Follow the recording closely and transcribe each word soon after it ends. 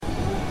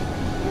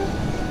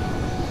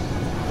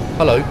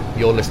Hello,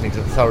 you're listening to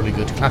the Thoroughly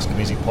Good Classical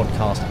Music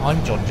Podcast.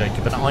 I'm John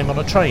Jacob and I'm on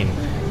a train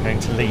going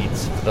to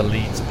Leeds for the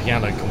Leeds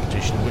Piano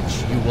Competition,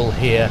 which you will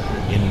hear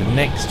in the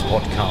next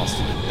podcast.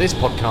 This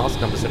podcast,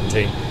 number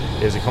 17,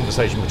 is a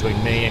conversation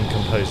between me and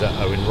composer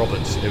Owen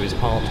Roberts, who is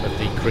part of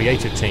the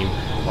creative team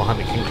behind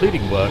the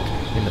concluding work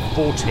in the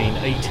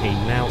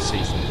 14-18 now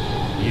season,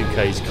 the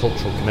UK's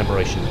cultural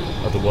commemoration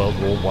of the World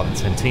War I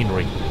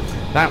centenary.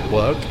 That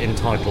work,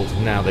 entitled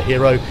Now the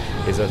Hero,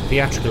 is a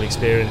theatrical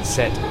experience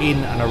set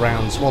in and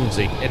around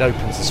Swansea. It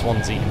opens the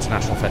Swansea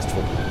International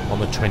Festival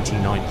on the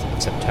 29th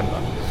of September.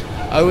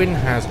 Owen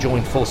has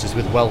joined forces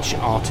with Welsh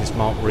artist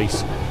Mark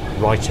Rees,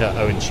 writer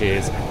Owen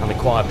Shears, and the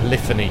choir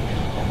Polyphony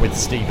with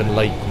Stephen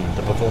Layton.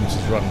 The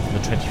performances run from the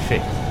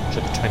 25th to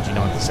the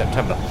 29th of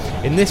September.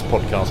 In this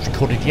podcast,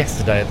 recorded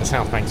yesterday at the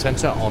South Bank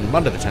Centre on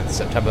Monday the 10th of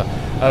September,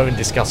 Owen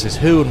discusses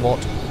who and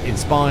what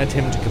inspired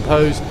him to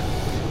compose,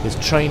 his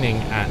training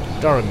at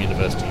Durham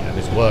University, and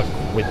his work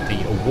with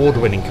the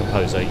award-winning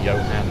composer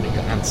Johan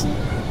Johansson.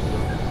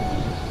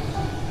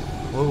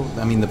 Well,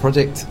 I mean, the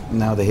project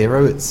Now the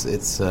Hero, it's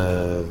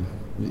an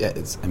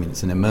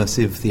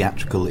immersive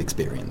theatrical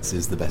experience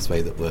is the best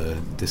way that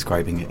we're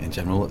describing it in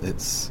general.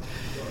 It's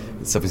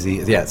obviously,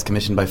 it's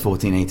commissioned by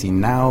 1418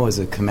 Now as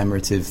a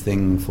commemorative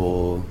thing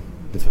for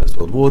the First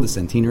World War, the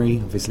centenary,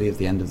 obviously, of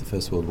the end of the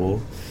First World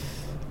War.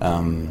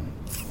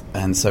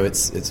 And so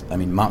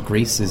Mark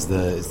Rees is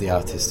the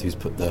artist who's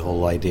put the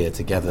whole idea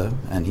together,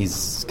 and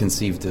he's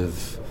conceived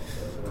of,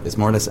 it's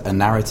more or less a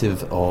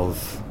narrative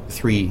of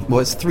three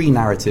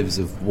narratives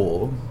of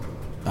war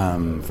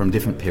from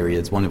different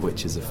periods, one of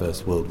which is a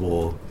First World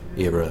War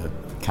era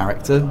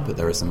character, but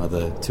there are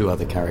two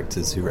other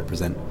characters who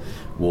represent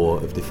war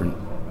of different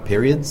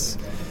periods,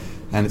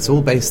 and it's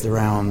all based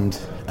around,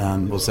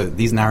 also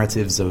these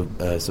narratives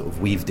are sort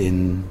of weaved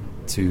in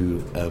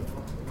to a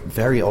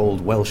very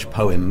old Welsh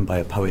poem by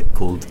a poet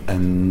called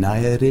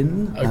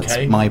Aneurin. Okay.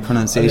 That's my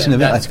pronunciation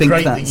of it. I think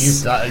great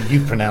that's that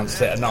you've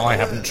pronounced it and I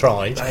haven't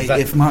tried.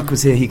 If Mark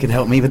was here, he could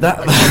help me with that.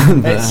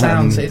 But,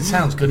 it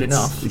sounds good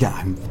enough. Yeah,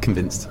 I'm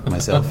convinced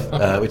myself.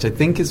 Which I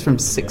think is from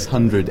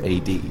 600 AD,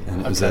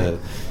 and it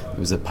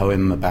was a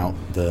poem about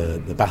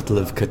the Battle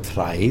of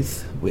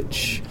Caertraeth,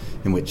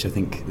 in which I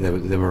think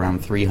there were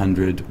around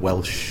 300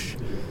 Welsh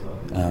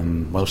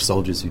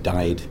soldiers who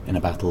died in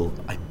a battle,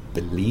 I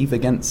believe,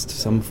 against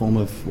some form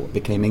of what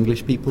became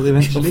English people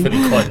eventually. You're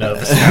feeling quite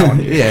nervous now,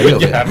 aren't you? Yeah, a little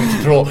bit. You're having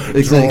to draw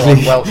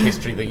on Welsh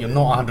history that you're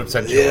not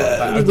 100% sure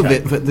about. A little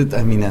bit, but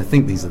I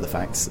think these are the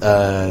facts.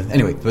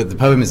 Anyway, but the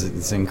poem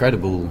it's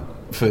incredible.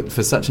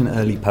 For such an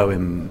early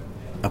poem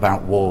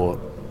about war,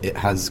 it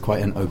has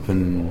quite an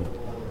open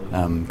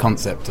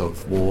concept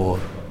of war,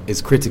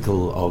 is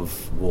critical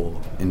of war,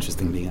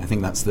 interestingly. I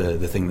think that's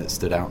the thing that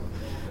stood out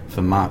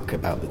for Mark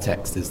about the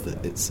text, is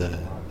that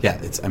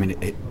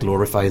it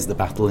glorifies the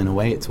battle in a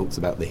way. It talks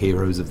about the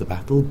heroes of the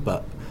battle,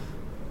 but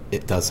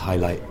it does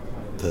highlight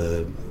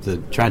the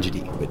tragedy,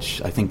 which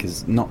I think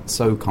is not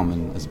so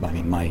common as,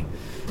 my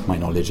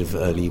knowledge of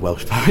early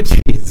Welsh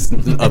poetry is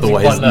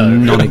otherwise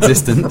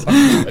non-existent.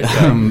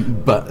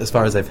 But as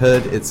far as I've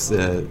heard, it's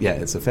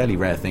a fairly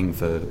rare thing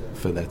for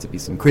there to be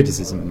some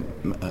criticism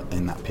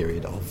in that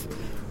period of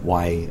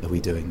why are we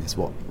doing this?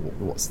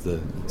 What's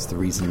the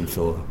reason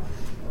for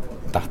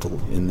battle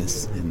in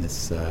this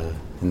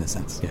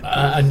sense?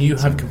 Yeah. And you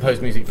have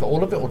composed music for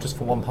all of it, or just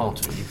for one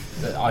part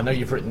of it? I know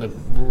you've written the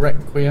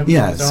Requiem.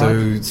 Yeah,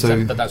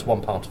 but that's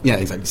one part of it. Yeah,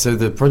 exactly. So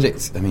the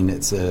project,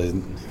 it's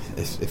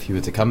if you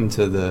were to come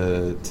to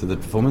the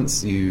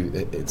performance,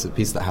 it's a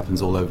piece that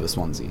happens all over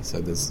Swansea. So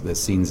there's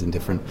scenes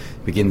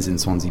begins in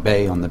Swansea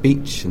Bay on the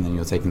beach, and then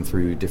you're taken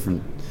through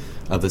different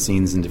other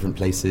scenes in different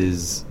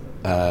places.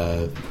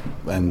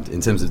 And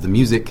in terms of the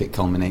music, it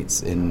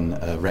culminates in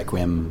a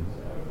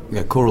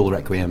choral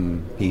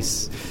requiem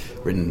piece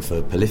written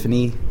for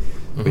Polyphony,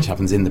 which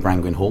happens in the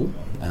Brangwyn Hall,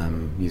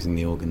 using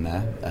the organ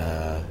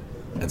there.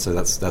 And so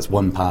that's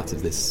one part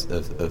of this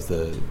of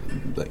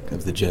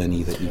the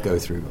journey that you go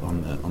through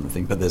on the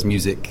thing. But there's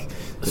music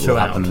that will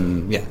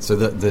happen. Yeah. So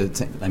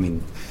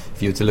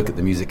if you were to look at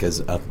the music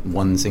as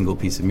one single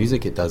piece of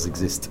music, it does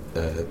exist.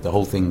 The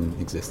whole thing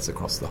exists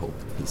across the whole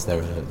piece.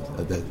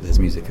 There's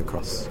music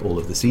across all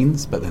of the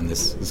scenes, but then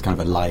there's kind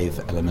of a live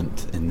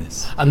element in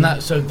this. And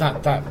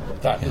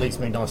that leads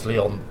me nicely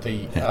on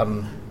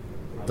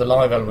the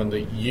live element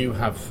that you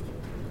have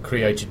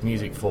created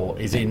music for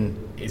is in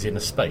a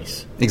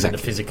space, exactly,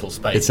 in a physical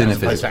space, it's as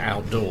opposed to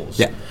outdoors.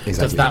 Yeah, exactly.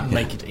 Does that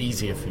make it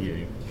easier for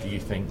you, do you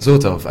think?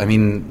 Sort of. I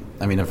mean,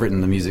 I've written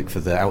the music for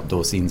the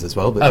outdoor scenes as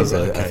well, but these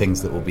are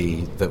things that will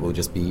be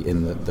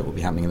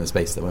happening in the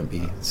space. There won't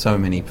be so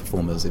many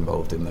performers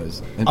involved in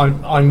those.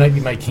 I may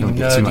be making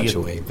nerdy. Too much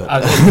away, but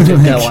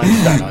no, I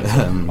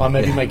understand. I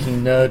may be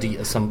making nerdy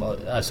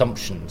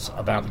assumptions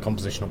about the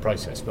compositional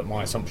process, but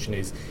my assumption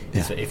is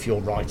that if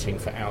you're writing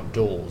for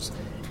outdoors,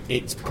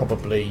 it's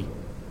probably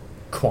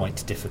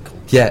quite difficult.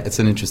 Yeah, it's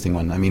an interesting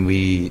one. I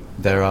mean,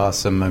 there are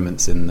some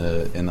moments in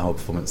the whole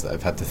performance that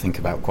I've had to think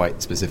about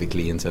quite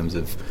specifically in terms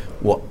of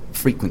what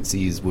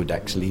frequencies would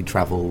actually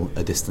travel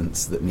a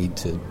distance that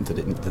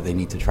they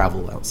need to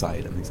travel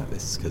outside and things like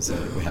this. Because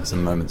we have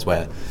some moments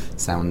where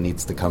sound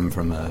needs to come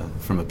from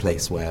a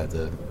place where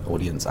the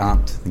audience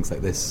aren't, things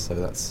like this. So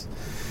that's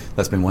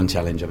been one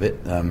challenge of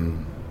it.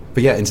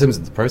 But yeah, in terms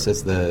of the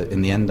process,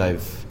 in the end,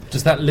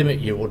 Does that limit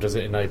you, or does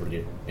it enable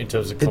you in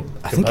terms of composing?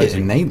 I think it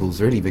enables,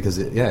 really, because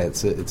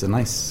it's a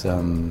nice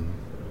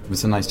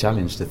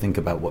challenge to think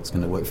about what's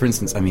going to work. For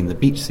instance, I mean, the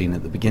beach scene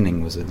at the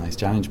beginning was a nice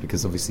challenge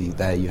because obviously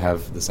there you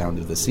have the sound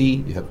of the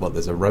sea. You have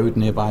there's a road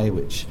nearby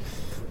which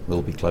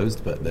will be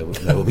closed, but there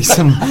will be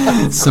some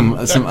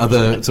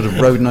other sort of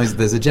road noise.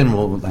 There's a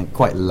general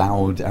quite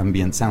loud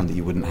ambient sound that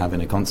you wouldn't have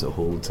in a concert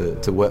hall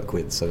to work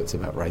with. So it's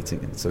about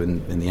writing it. So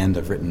in the end,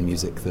 I've written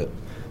music that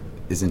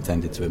is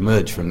intended to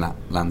emerge from that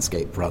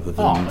landscape rather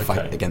than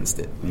fight against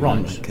it.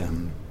 Right.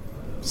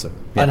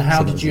 And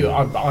how did you...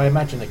 I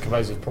imagine that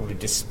composers probably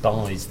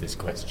despise this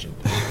question,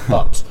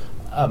 but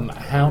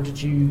how did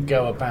you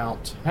go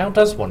about... How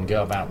does one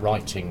go about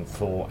writing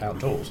for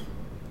outdoors?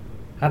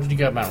 How did you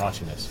go about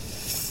writing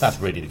this? That's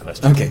really the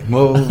question. Okay,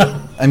 well,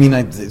 I mean,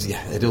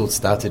 it all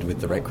started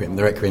with the Requiem.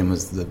 The Requiem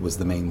was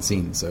the main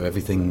scene, so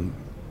everything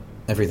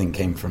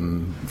came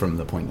from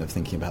the point of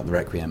thinking about the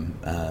Requiem.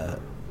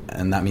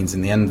 And that means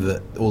in the end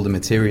that all the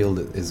material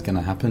that is going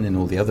to happen in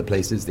all the other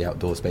places, the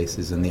outdoor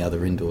spaces and the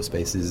other indoor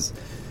spaces,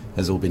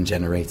 has all been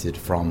generated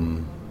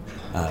from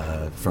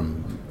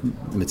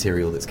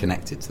material that's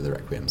connected to the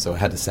Requiem. So I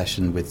had a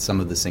session with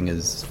some of the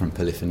singers from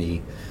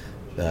Polyphony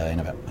in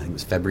about, I think it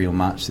was February or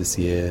March this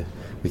year.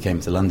 We came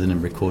to London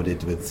and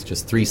recorded with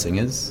just 3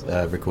 singers,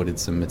 recorded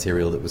some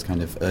material that was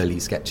kind of early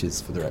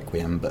sketches for the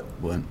Requiem, but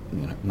weren't,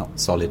 not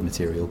solid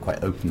material,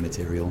 quite open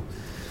material.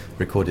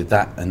 Recorded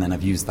that, and then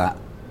I've used that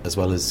as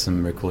well as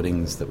some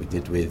recordings that we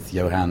did with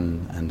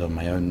Johan and on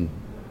my own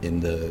in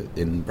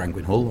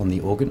Brangwyn Hall on the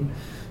organ.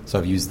 So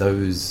I've used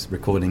those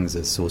recordings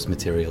as source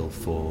material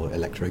for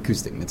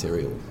electroacoustic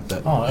material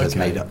that has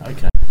made up.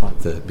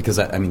 Because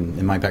I mean,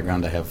 in my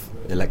background, I have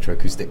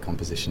electroacoustic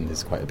composition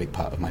is quite a big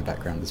part of my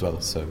background as well.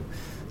 So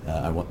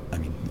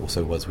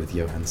also was with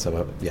Johan.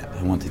 So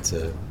I wanted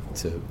to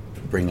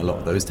bring a lot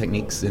of those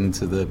techniques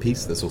into the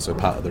piece. That's also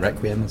part of the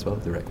Requiem as well.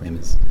 The Requiem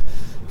is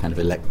kind of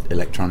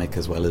electronic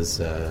as well as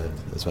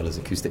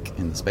acoustic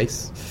in the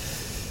space.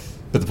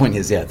 But the point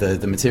is,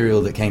 the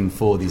material that came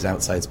for these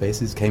outside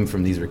spaces came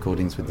from these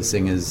recordings with the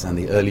singers and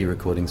the early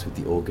recordings with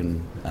the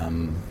organ.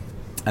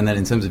 And then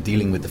in terms of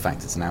dealing with the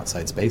fact it's an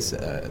outside space,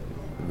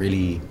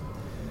 really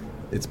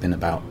it's been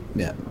about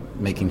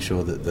making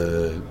sure that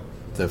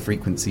the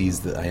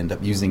frequencies that I end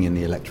up using in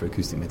the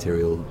electroacoustic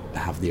material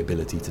have the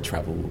ability to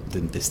travel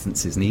the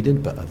distances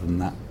needed, but other than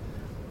that,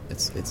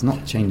 it's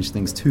not changed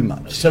things too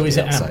much. So is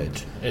it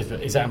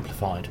is it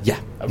amplified? Yeah,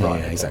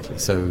 exactly.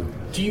 So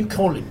do you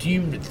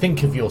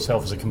think of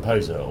yourself as a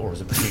composer or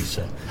as a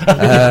producer? You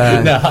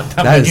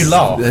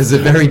laugh. That's a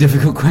very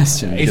difficult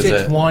question.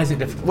 Why is it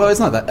difficult? Well, it's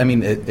not that. I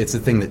mean, it's a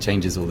thing that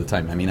changes all the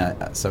time. I mean,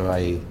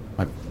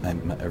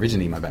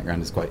 originally my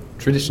background is quite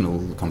traditional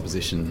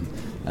composition,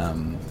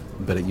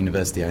 but at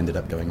university I ended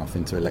up going off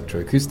into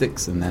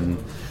electroacoustics, and then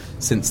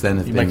since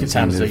then you make it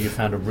sound as though you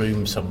found a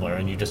room somewhere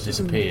and you just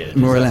disappeared.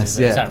 More or less,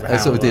 yeah. I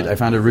sort of did. I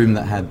found a room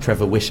that had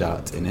Trevor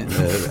Wishart in it,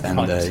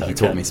 and he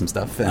taught me some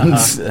stuff,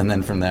 and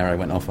then from there I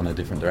went off on a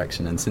different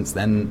direction. And since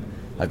then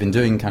I've been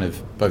doing kind of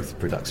both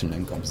production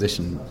and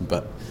composition,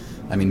 but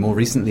I mean more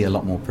recently a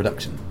lot more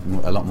production,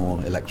 a lot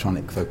more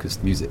electronic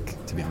focused music,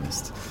 to be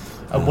honest.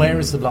 And where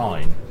is the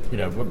line?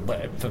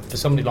 For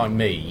somebody like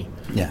me,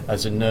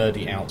 as a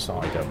nerdy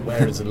outsider,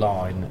 where is the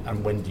line,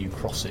 and when do you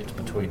cross it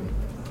between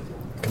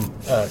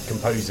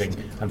composing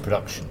and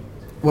production?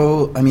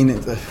 Well, I mean,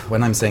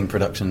 when I'm saying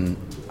production,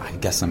 I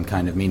guess I'm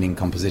kind of meaning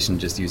composition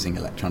just using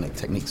electronic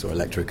techniques or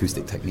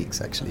electroacoustic techniques,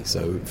 actually.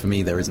 So for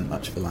me, there isn't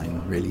much of a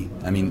line, really.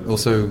 I mean,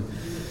 also,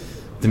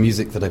 the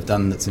music that I've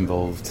done that's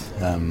involved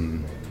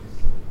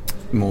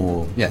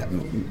more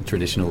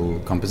traditional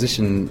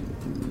composition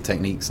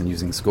techniques and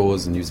using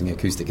scores and using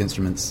acoustic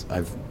instruments,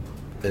 I've,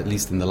 at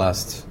least in the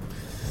last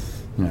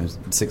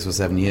 6 or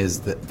 7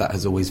 years, that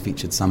has always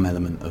featured some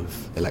element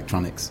of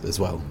electronics as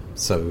well.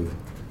 So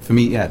for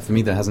me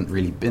there hasn't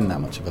really been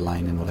that much of a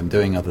line in what I'm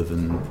doing, other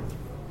than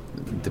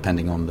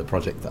depending on the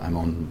project that I'm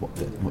on,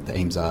 what the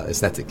aims are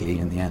aesthetically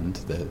in the end,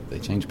 they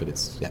change, but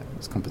it's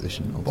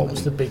composition ultimately. What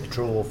was the big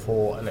draw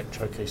for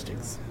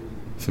electroacoustics?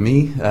 For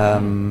me,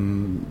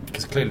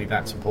 because clearly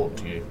that's important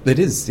to you. It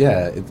is,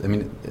 yeah.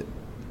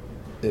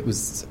 It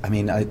was. I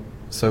mean,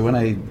 so when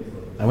I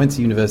went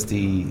to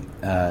university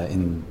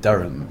in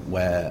Durham,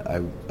 where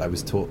I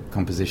was taught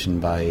composition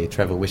by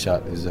Trevor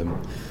Wishart, who's,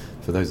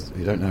 for those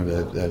who don't know,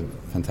 a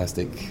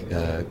fantastic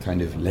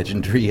kind of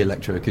legendary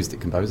electroacoustic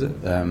composer.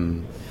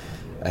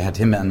 I had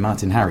him and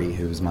Martin Harry,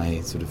 who was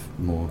my sort of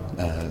more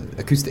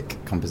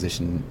acoustic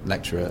composition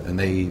lecturer, and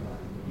they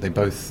they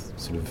both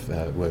sort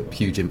of were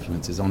huge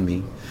influences on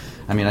me.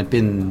 I mean, I'd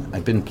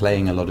been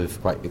playing a lot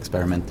of quite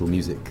experimental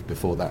music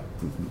before that,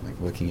 like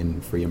working in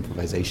free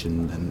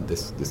improvisation and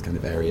this kind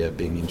of area,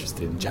 being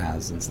interested in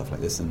jazz and stuff like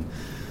this, and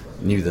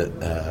knew that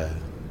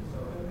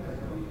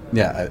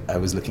I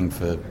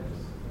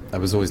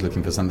was always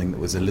looking for something that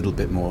was a little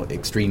bit more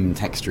extreme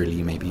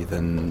texturally maybe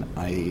than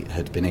I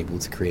had been able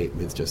to create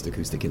with just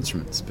acoustic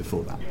instruments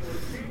before that.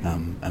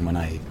 And when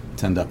I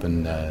turned up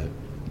and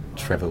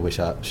Trevor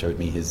Wishart showed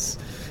me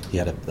he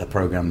had a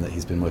program that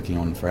he's been working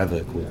on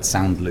forever called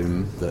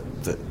Soundloom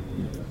that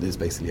is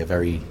basically a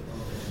very,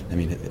 I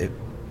mean,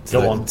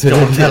 Go on,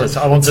 tell us.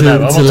 I want to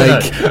know.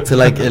 To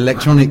like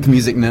electronic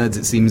music nerds,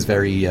 it seems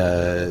very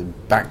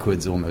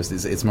backwards almost.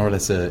 It's more or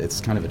less it's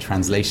kind of a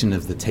translation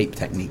of the tape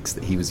techniques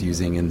that he was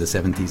using in the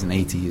 70s and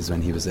 80s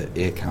when he was at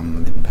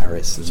IRCAM in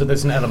Paris. So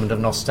there's an element of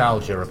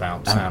nostalgia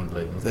about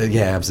Soundloom.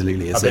 Yeah,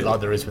 absolutely. It's a bit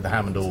like there is with the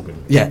Hammond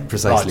organ. Yeah,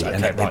 precisely.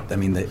 Right, okay, and I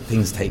mean,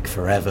 things take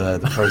forever.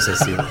 The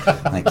process,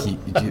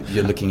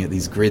 you're looking at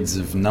these grids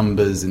of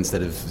numbers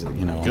instead of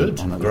Good,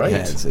 great.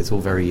 Yeah, it's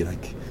all very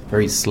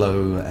very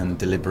slow and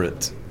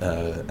deliberate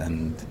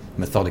and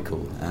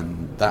methodical,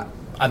 and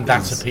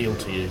that's appealed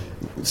to you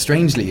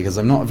strangely because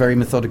I'm not a very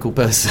methodical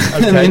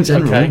person in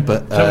general. Okay.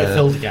 But so it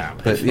filled the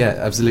gap. But yeah,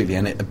 absolutely,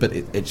 and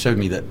it showed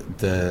me that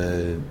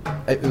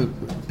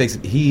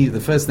basically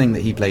the first thing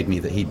that he played me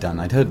that he'd done.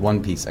 I'd heard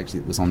one piece actually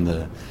that was on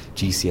the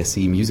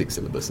GCSE music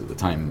syllabus at the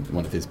time.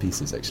 One of his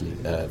pieces actually,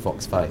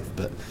 Vox 5,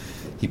 but.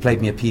 He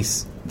played me a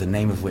piece, the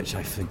name of which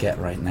I forget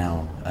right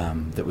now.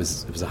 It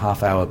was a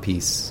half-hour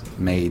piece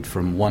made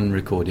from one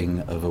recording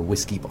of a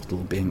whiskey bottle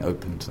being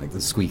opened, like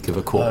the squeak of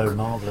a cork. Oh,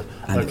 marvellous!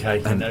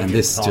 And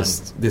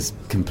this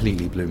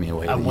completely blew me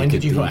away. And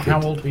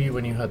how old were you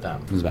when you heard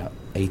that? It was about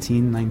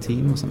 18,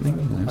 19 or something.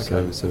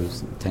 Okay. So it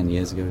was 10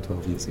 years ago,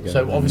 12 years ago.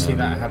 So obviously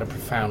that had a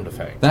profound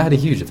effect. That had a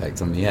huge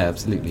effect on me. Yeah,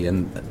 absolutely.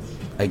 And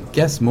I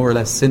guess more or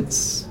less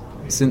since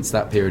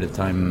that period of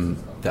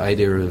time, the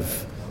idea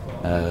of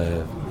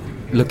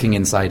looking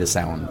inside a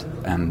sound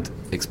and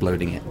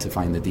exploding it to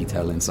find the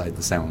detail inside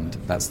the sound,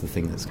 that's the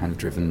thing that's kind of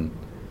driven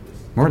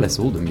more or less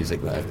all the music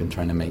that I've been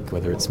trying to make,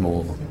 whether it's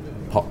more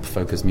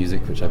pop-focused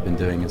music, which I've been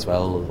doing as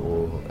well,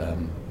 or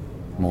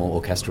more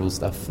orchestral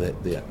stuff.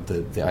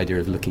 The idea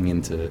of looking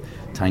into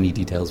tiny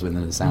details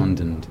within the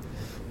sound and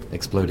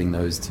exploding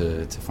those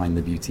to find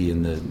the beauty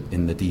in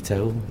the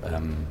detail.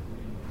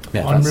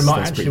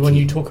 Actually, when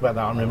you talk about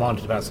that, I'm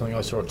reminded about something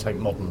I saw at Tate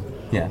Modern.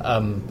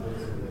 Yeah.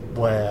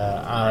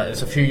 Where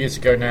it's a few years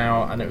ago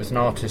now, and it was an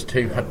artist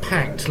who had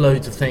packed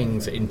loads of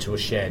things into a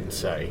shed,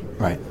 say,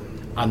 right,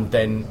 and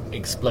then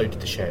exploded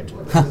the shed,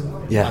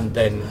 yeah, and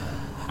then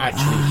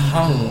actually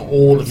hung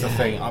all of the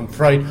thing. I'm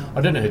afraid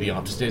I don't know who the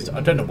artist is. I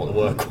don't know what the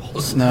work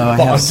was. No,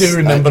 but I do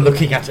remember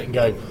looking at it and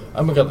going,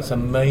 "Oh my god, that's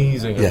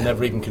amazing!" I've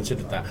never even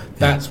considered that.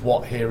 That's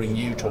what hearing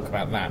you talk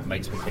about that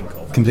makes me think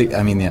of. Completely.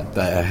 I mean, yeah,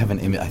 I have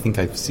I think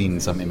I've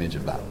seen some image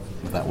of that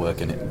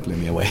work, and it blew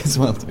me away as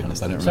well, to be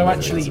honest. I don't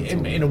remember. So actually,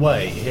 in a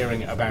way,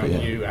 hearing about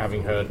you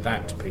having heard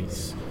that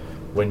piece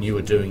when you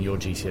were doing your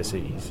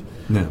GCSEs,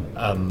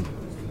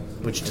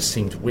 which just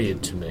seemed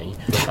weird to me,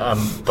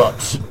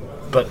 but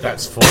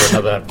that's for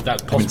another.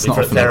 That's possibly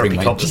for a therapy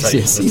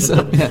conversation.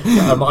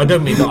 GCSEs, I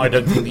don't mean that. I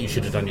don't think that you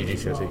should have done your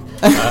GCSEs.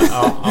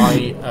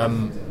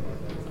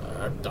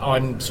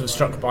 I'm sort of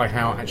struck by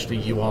how actually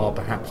you are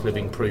perhaps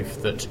living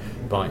proof that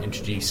by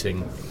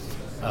introducing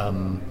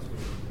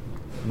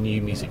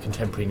new music,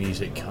 contemporary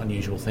music,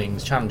 unusual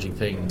things, challenging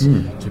things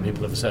to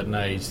people of a certain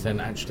age, then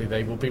actually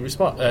they will be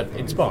inspired.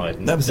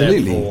 And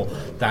absolutely. Therefore,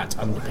 that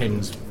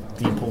underpins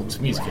the importance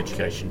of music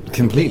education.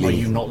 Completely. Are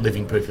you not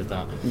living proof of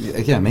that?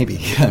 Yeah, maybe.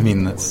 I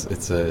mean, it's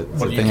a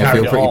thing I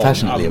feel pretty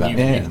passionately about.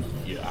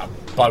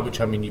 By which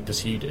I mean you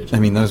pursued it. I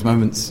mean, those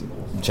moments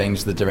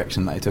changed the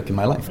direction that I took in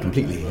my life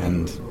completely,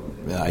 and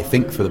I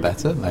think for the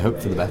better. I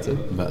hope for the better.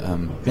 But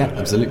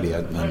absolutely.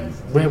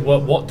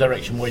 What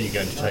direction were you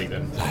going to take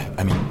then?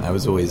 I mean, I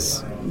was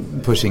always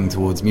pushing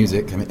towards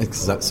music. I mean,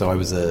 so I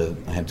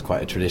had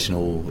quite a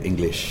traditional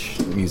English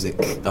music.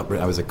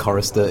 I was a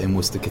chorister in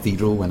Worcester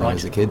Cathedral when I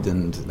was a kid,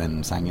 and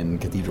then sang in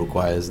cathedral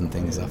choirs and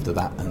things after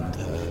that. And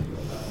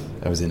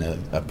I was in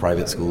a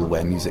private school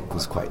where music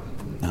was quite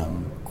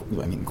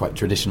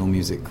traditional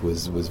music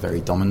was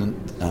very dominant.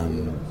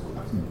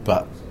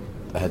 But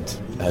I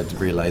had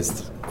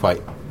realised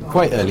quite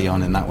early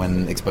on in that,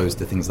 when exposed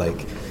to things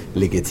like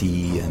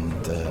Ligeti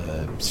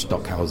and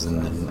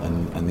Stockhausen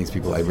and these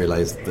people, I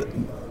realised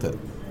that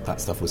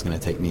stuff was going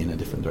to take me in a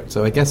different direction.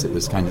 So I guess it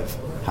was kind of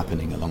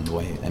happening along the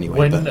way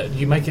anyway. When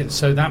you make it,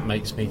 so that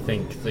makes me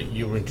think that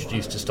you were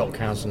introduced to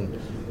Stockhausen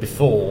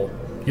before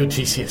your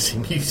GCSE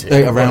music.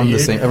 Around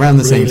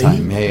the same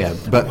time, yeah.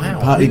 But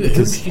partly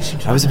because who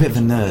I was a bit of a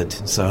nerd,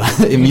 so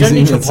you don't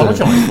need to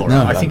apologise for it.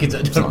 No, I think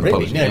it's not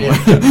really. No.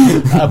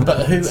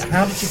 But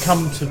how did you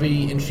come to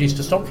be introduced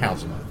to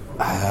Stockhausen?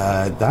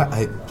 I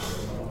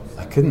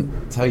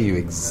couldn't tell you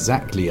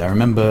exactly. I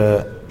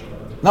remember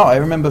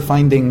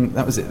finding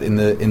that was it in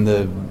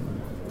the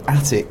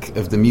attic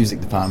of the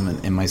music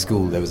department in my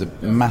school, there was a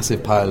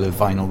massive pile of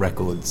vinyl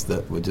records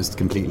that were just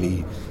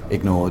completely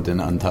ignored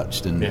and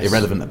untouched and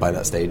irrelevant by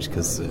that stage,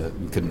 because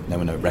there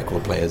were no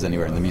record players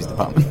anywhere in the music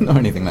department or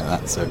anything like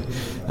that. So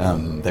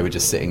they were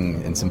just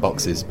sitting in some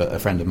boxes. But a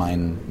friend of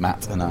mine,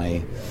 Matt, and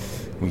I,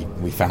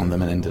 we found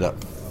them and ended up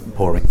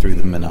pouring through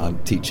them, and our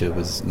teacher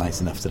was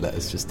nice enough to let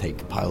us just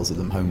take piles of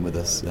them home with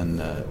us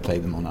and play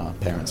them on our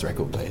parents'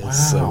 record players. Wow.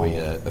 So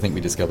I think we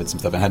discovered some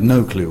stuff and had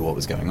no clue what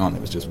was going on. It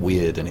was just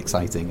weird and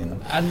exciting.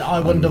 And I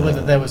wonder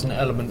whether there was an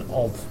element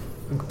of,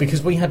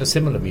 because we had a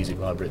similar music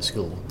library at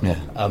school,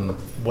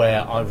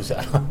 where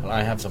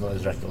I have some of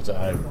those records at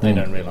home. They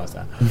don't realise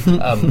that,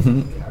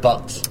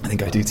 but I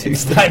think I do too. In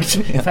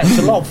fact,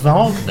 a lot of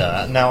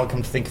Wagner. Now I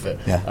come to think of it,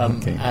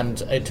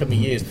 and it took me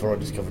years before I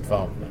discovered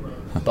Wagner,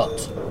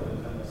 but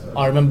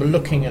I remember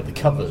looking at the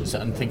covers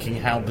and thinking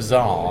how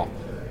bizarre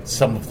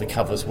some of the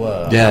covers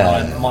were.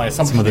 Yeah, my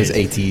assumption some of those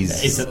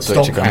 80s is that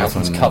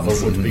Stockhausen's cover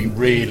would be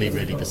really,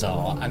 really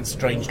bizarre and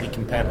strangely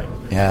compelling.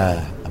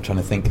 Yeah, I'm trying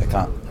to think.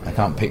 I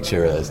can't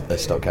picture a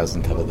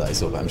Stockhausen cover that I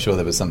saw, but I'm sure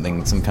there was some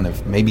kind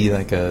of, maybe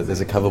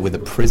there's a cover with a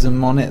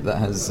prism on it that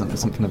has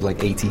some kind of like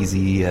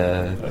 80s-y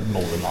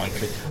more than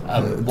likely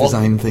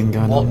design thing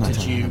going on.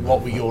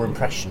 What were your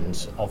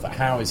impressions of it?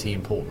 How is he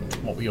important?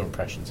 What were your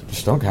impressions of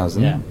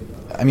Stockhausen? Yeah.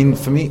 I mean,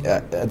 for me,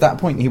 at that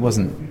point, he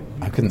wasn't.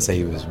 I couldn't say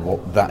he was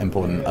that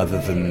important,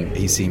 other than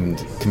he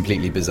seemed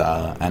completely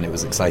bizarre, and it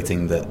was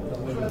exciting that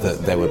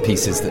there were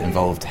pieces that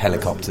involved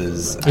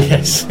helicopters. And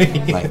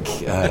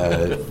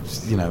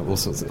all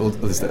sorts. To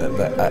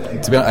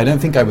be honest, I don't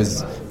think I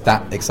was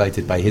that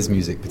excited by his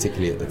music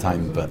particularly at the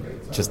time, but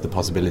just the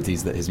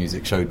possibilities that his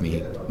music showed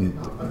me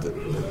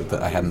that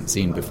I hadn't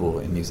seen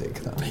before in music.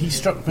 He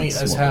struck me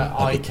as how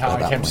I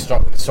came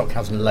to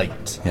Stockhausen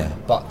late,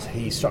 but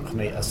he struck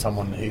me as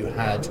someone who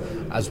had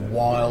as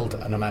wild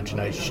an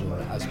imagination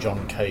as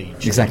John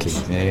Cage. Exactly,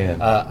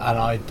 and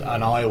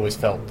I always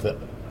felt that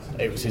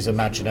it was his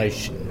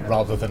imagination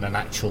rather than an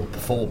actual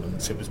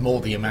performance. It was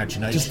more the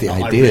imagination. Just the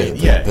idea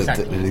that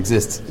it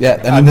exists. Yeah,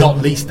 and not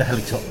least the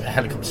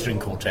helicopter string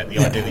quartet. The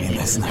idea that you'd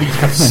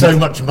have so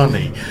much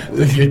money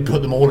that you'd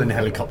put them all in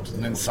helicopters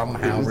and then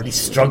somehow really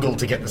struggle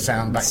to get the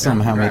sound back.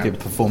 Somehow make a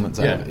performance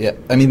out of it. Yeah,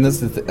 I mean, that's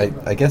the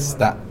I guess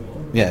that.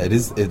 Yeah, it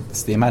is.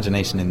 It's the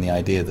imagination and the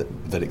idea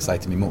that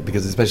excited me more,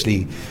 because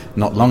especially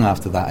not long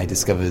after that, I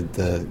discovered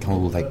the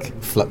whole like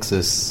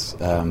Fluxus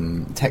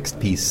text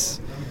piece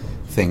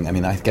thing. I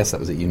mean, I guess that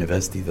was at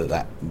university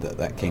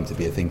that came to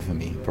be a thing for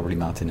me. Probably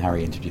Martin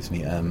Harry introduced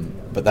me.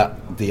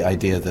 But the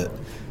idea that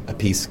a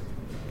piece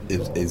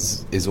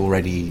is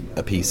already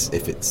a piece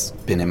if it's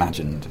been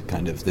imagined,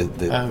 kind of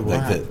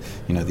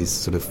these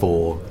sort of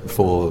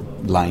four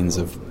lines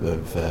of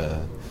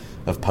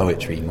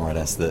poetry, more or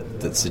less,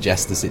 that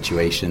suggest a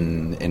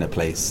situation in a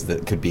place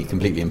that could be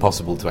completely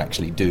impossible to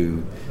actually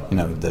do.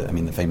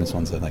 The famous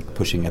ones are like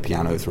pushing a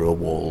piano through a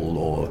wall,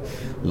 or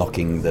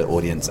locking the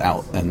audience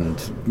out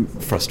and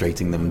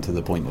frustrating them to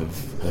the point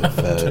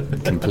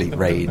of complete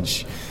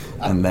rage,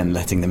 and then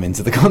letting them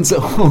into the concert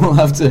hall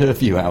after a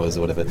few hours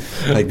or whatever.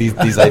 Like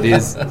these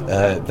ideas,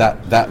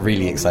 that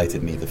really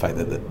excited me. The fact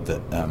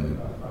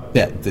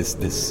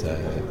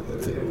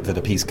that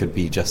a piece could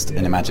be just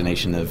an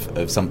imagination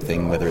of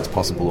something, whether it's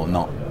possible or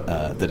not,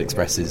 that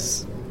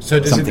expresses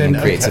something and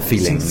creates a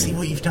feeling. See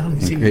what you've done.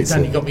 You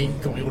got me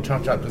all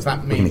charged up. Does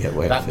that mean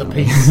that the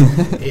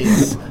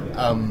piece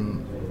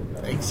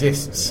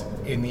exists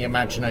in the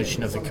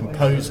imagination of the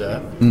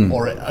composer,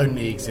 or it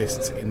only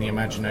exists in the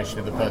imagination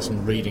of the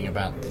person reading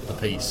about the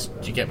piece?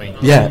 Do you get me?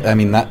 Yeah, I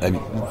mean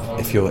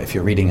if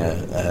you're reading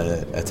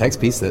a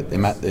text piece, that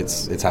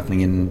it's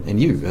happening in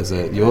you as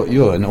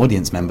you're an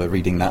audience member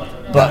reading that.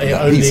 But it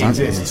only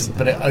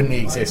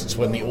exists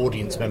when the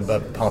audience member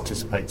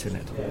participates in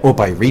it, or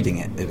by reading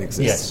it. It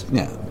exists.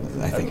 Yes. Yeah.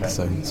 I think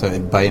so. So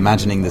by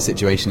imagining the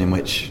situation in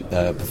which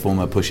a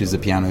performer pushes a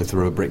piano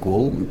through a brick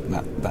wall,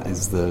 that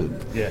is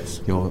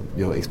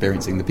you're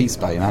experiencing the piece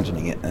by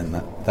imagining it, and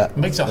that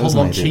makes it a whole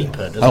lot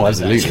cheaper. Doesn't it,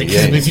 absolutely.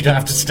 Because it means you don't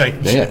have to stay.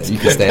 Yeah, you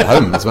can stay at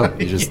home as well.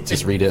 You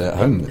just read it at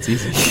home. It's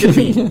easy. It's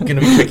going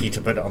to be tricky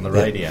to put it on the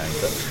radio.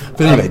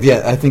 But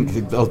anyway, I think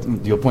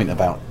your point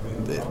about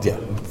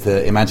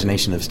the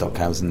imagination of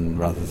Stockhausen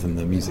rather than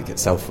the music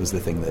itself was the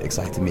thing that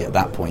excited me at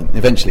that point.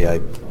 Eventually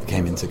I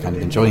came into kind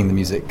of enjoying the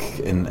music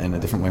in a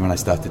different way when I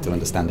started to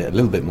understand it a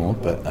little bit more,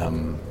 but I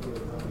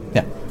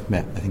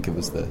think it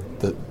was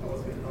the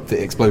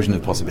explosion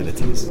of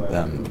possibilities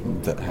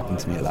that happened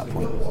to me at that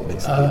point,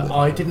 basically.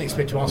 I didn't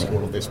expect to ask you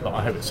all of this, but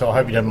I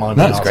hope you don't mind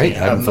me asking. No, it's great. I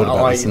haven't thought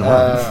about this in a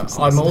while.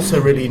 I'm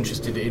also really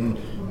interested in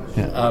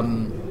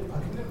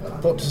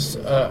what does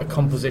a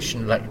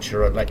composition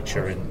lecturer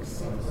lecture in?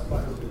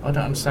 I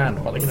don't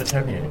understand. What are they going to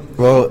tell you?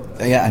 Well,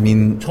 yeah, I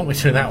mean... Talk me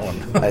through that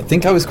one. I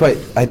think I was quite...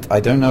 I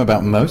don't know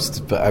about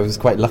most, but I was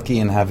quite lucky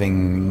in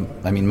having...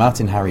 I mean,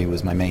 Martin Harry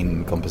was my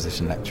main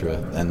composition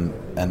lecturer, and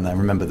I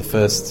remember the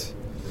first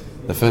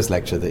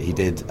lecture that he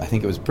did, I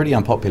think it was pretty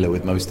unpopular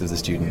with most of the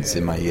students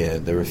in my year.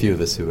 There were a few of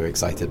us who were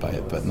excited by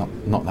it, but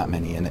not that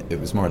many, and it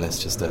was more or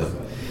less just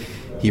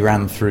he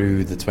ran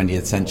through the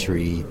 20th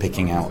century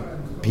picking out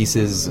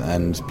pieces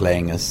and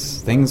playing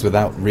us things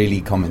without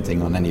really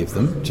commenting on any of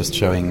them, just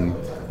showing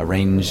a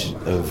range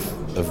of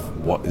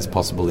what is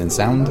possible in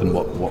sound and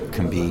what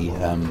can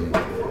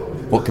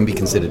be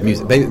considered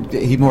music.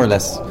 He more or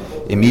less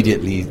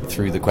immediately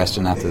threw the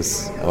question at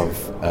us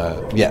of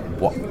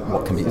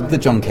what can be the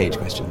John Cage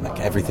question, like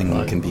everything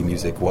can be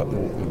music. What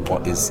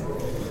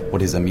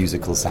is a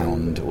musical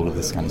sound? All of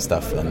this kind of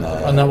stuff, and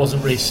that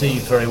wasn't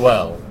received very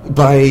well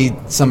by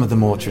some of the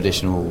more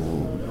traditional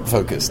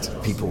focused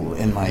people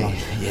in my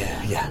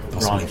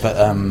possibly,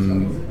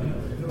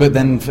 but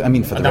then for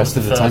the rest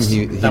of the time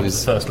he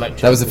was the first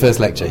lecture. That was the first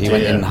lecture. He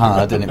went in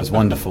hard, and it was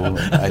wonderful.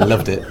 I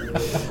loved it.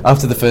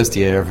 After the first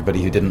year,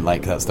 everybody who didn't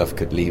like that stuff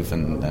could leave,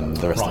 and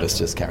the rest of us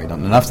just carried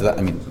on. And after that,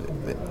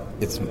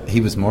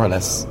 he was more or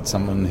less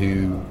someone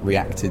who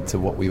reacted to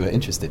what we were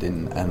interested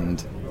in,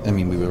 and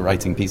we were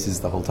writing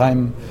pieces the whole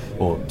time,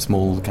 or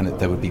small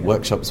there would be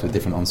workshops with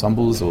different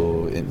ensembles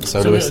or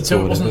soloists.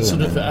 So it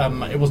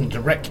wasn't it wasn't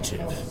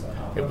directive.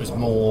 It was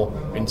more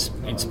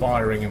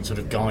inspiring and sort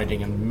of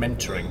guiding and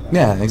mentoring.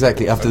 Yeah,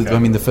 exactly. After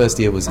the first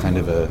year was kind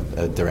of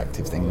a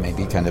directive thing,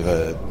 maybe kind of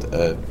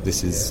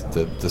this is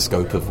the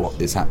scope of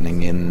what is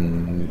happening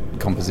in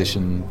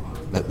composition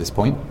at this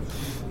point.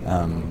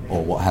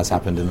 Or what has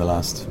happened in the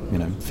last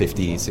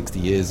 50, 60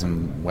 years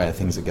and where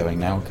things are going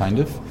now, kind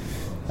of.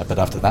 But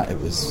after that, it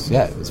was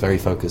very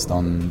focused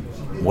on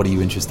what are you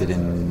interested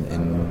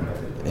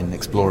in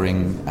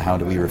exploring. How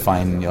do we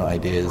refine your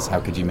ideas?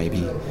 How could you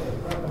maybe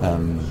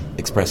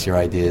express your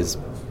ideas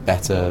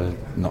better,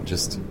 not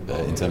just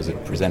in terms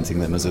of presenting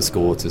them as a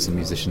score to some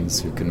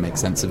musicians who can make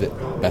sense of it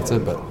better,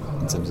 but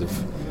in terms of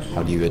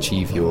how do you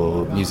achieve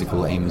your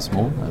musical aims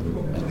more.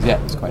 It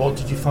was quite. What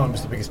did you find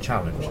was the biggest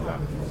challenge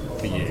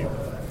for you?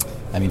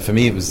 For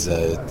me, it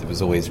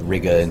was always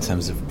rigor in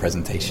terms of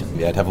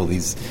presentation. I'd have all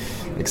these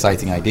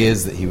exciting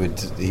ideas that he would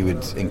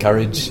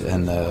encourage,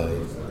 and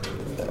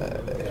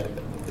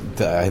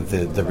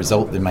the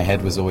result in my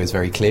head was always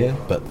very clear.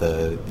 But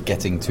the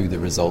getting to the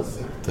result,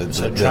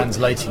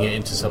 translating it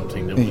into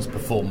something that was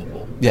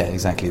performable. Yeah,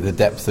 exactly. The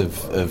depth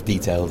of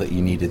detail that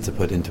you needed to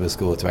put into a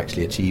score to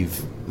actually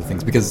achieve the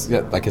things. Because,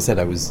 like I said,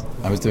 I was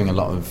doing a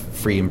lot of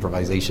free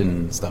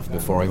improvisation stuff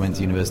before I went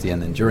to university, and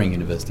then during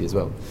university as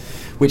well,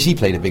 which he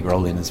played a big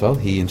role in as well.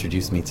 He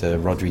introduced me to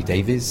Rodri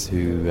Davies,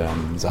 who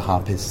is a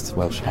harpist,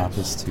 Welsh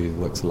harpist, who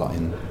works a lot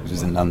who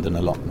was in London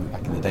a lot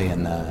back in the day,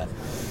 and I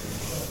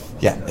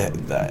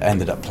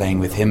ended up playing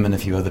with him and a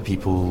few other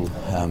people,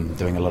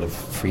 doing a lot of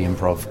free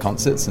improv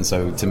concerts. And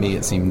so to me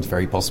it seemed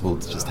very possible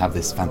to just have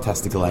this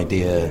fantastical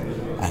idea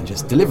and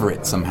just deliver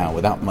it somehow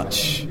without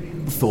much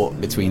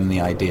thought between the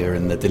idea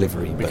and the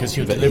delivery. Because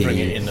you're delivering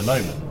it in the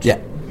moment.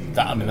 Yeah.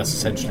 That's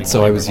essentially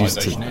so what I was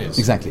used to is.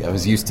 Exactly. I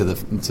was used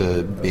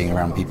to being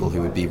around people who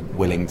would be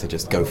willing to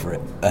just go for it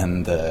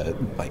and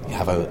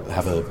have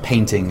a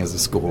painting as a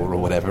score or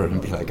whatever,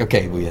 and be like,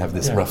 okay, we have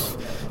this rough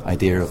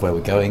idea of where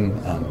we're going.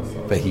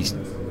 But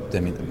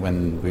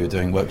when we were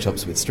doing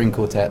workshops with string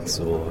quartets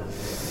or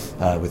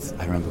I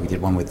remember we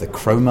did one with the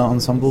Chroma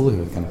Ensemble,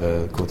 who were kind of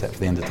a quartet for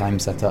the End of Time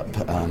setup.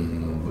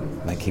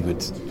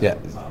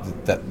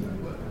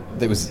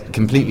 It was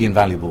completely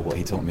invaluable what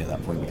he taught me at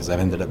that point, because I've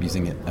ended up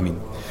using it.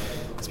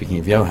 Speaking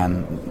of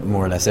Johan,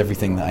 more or less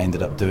everything that I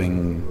ended up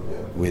doing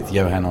with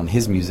Johan on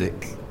his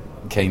music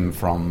came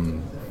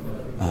from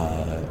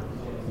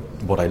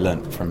what I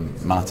learnt from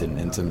Martin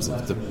in terms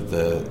of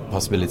the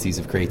possibilities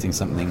of creating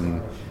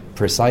something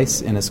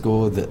precise in a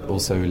score that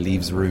also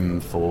leaves room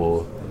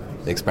for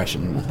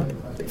expression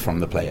from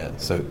the player.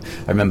 So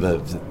I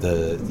remember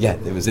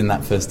it was in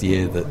that first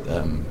year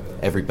that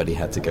everybody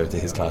had to go to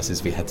his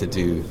classes. We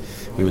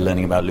were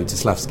learning about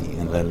Lutosławski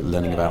and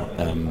learning about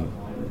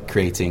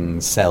creating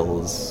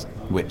cells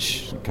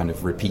which kind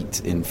of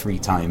repeat in free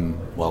time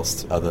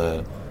whilst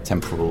other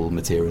temporal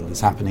material is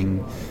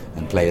happening,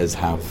 and players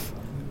have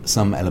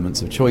some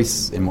elements of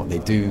choice in what they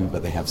do,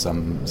 but they have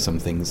some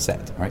things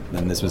set, right?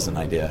 And this was an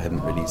idea I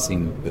hadn't really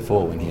seen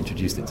before when he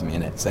introduced it to me,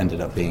 and it's ended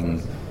up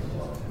being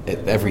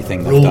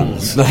everything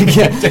rules. I've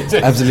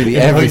done. Absolutely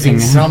everything.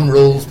 Some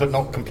rules, but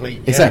not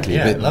complete. Exactly,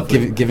 but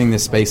giving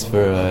this space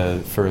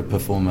for a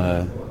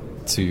performer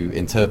to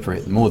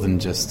interpret more than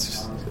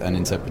just an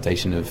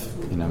interpretation of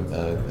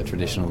a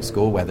traditional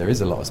score, where there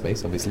is a lot of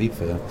space, obviously,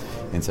 for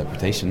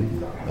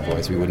interpretation.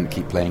 Otherwise, we wouldn't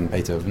keep playing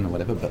Beethoven or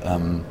whatever. But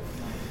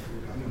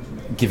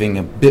giving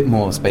a bit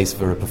more space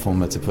for a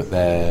performer to put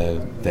their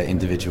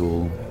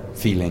individual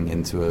feeling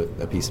into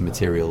a piece of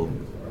material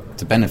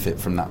to benefit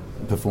from that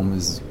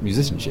performer's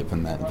musicianship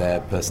and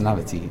their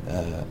personality,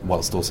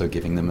 whilst also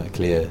giving them a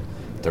clear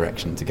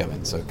direction to go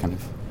in. So kind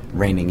of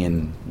reining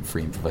in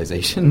free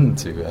improvisation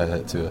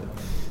to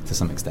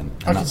some extent.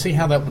 I can see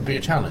how that would be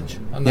a challenge,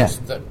 and that's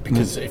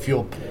because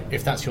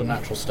if that's your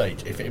natural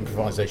state, if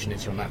improvisation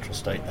is your natural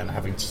state, then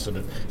having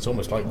to it's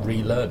almost like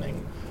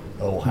relearning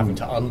or having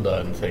to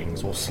unlearn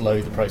things or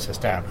slow the process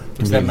down,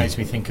 which then makes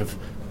me think of,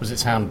 was it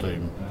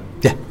Soundloom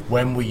Yeah.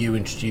 When were you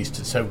introduced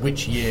to? So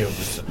which year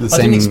was? The I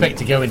same- didn't expect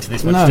to go into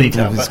this much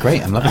detail. it's but-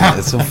 great. I'm loving it.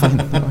 It's all fun.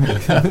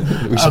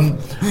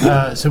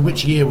 So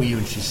which year were you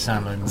introduced to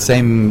Sound Loom?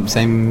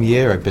 Same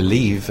year, I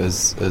believe,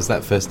 as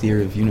that first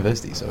year of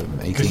university. So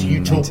 18, Because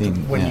you talked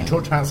 19, when yeah. you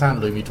talked about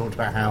Sound Loom, you talked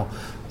about how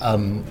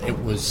it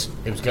was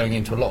going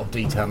into a lot of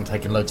detail and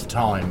taking loads of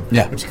time.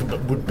 Yeah. Which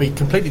would be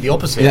completely the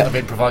opposite Yeah. of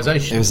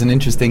improvisation. It was an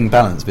interesting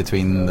balance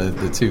between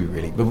the two,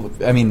 really.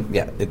 But I mean,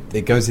 yeah,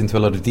 it goes into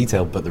a lot of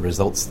detail, but the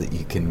results that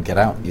you can get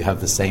out, you have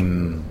the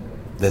same.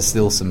 There's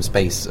still some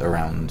space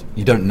around.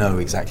 You don't know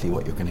exactly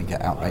what you're going to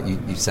get out, right?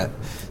 You set.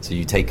 So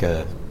you take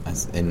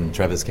as in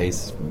Trevor's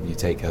case, you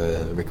take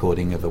a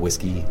recording of a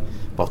whiskey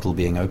bottle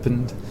being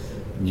opened.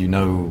 You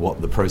know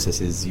what the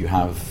process is you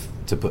have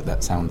to put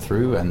that sound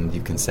through, and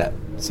you can set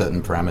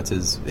certain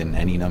parameters in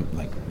any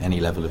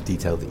level of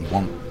detail that you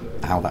want,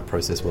 how that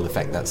process will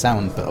affect that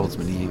sound, but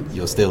ultimately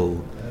you're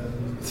still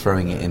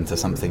throwing it into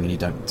something and you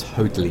don't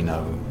totally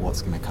know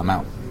what's going to come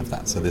out of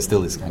that. So there's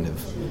still this kind of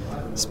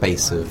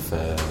space of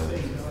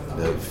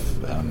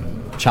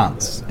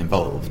chance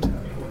involved,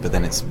 but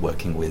then it's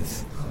working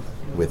with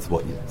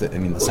what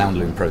the Sound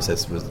Loom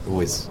process was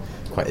always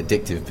quite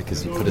addictive,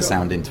 because you put a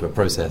sound into a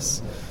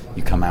process,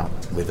 you come out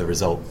with a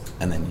result,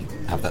 and then you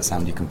have that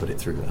sound, you can put it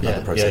through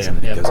another process,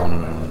 and it goes on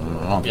and on and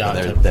on.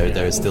 Yeah, But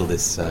there is still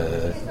this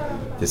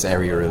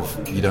area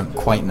of you don't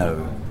quite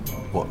know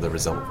what the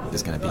result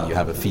is going to be. You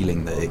have a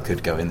feeling that it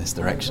could go in this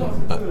direction,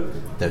 but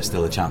there's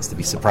still a chance to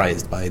be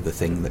surprised by the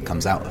thing that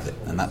comes out of it,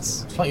 and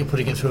that's... It's like you're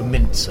putting it through a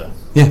mincer.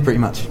 Yeah, pretty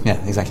much.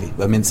 Yeah, exactly.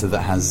 A mincer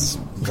that has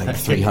like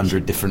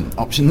 300 different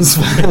options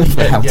for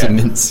how to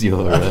mince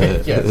your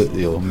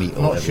your meat.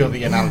 I'm not sure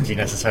the analogy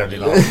necessarily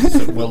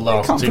will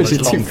last Can't too push much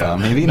it longer. too far,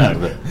 maybe. No,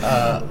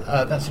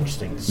 But that's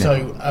interesting.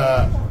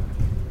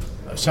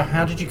 So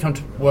how did you come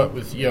to work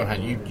with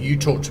Johan? You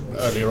talked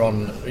earlier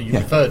on. You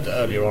referred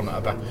earlier on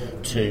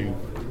to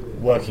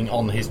working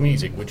on his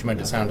music, which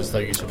made it sound as though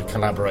you sort of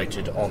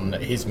collaborated on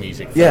his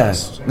music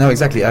first. Yeah, no,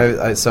 exactly.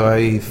 I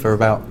for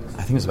about,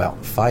 I think it was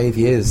about 5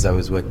 years, I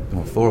was working,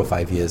 or 4 or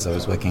 5 years, I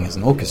was working as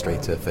an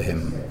orchestrator for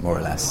him, more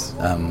or less.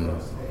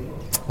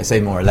 I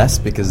say more or less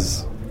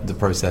because the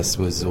process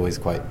was always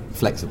quite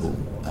flexible.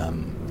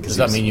 Does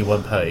that mean you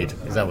weren't paid?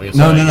 Is that what you're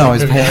No, saying? I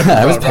was paid.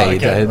 I was Right,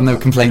 paid. okay. I had no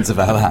complaints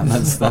about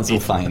that. That's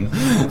all fine.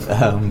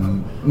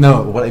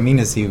 No, what I mean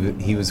is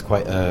he was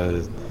quite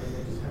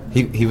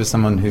he was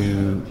someone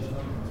who.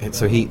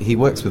 So he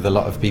works with a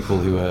lot of people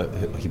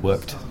he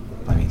worked.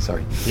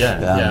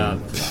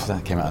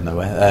 That came out of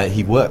nowhere.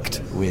 He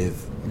worked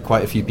with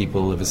quite a few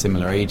people of a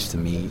similar age to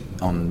me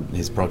on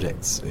his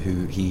projects,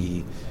 who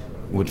he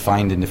would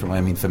find in different ways.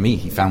 I mean, for me,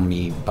 he found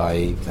me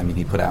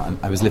he put out.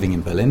 I was living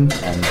in Berlin,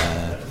 and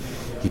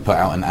he put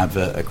out an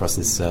advert across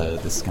this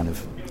kind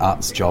of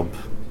arts job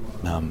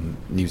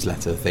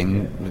newsletter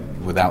thing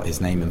without his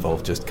name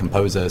involved, just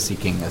composer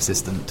seeking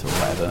assistant or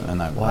whatever.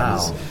 And I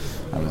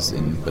was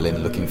in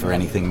Berlin looking for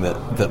anything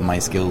that my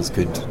skills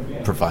could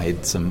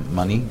provide some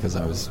money, because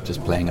I was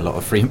just playing a lot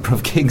of free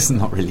improv gigs and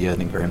not really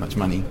earning very much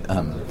money.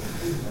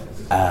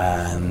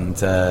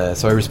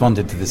 So I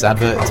responded to this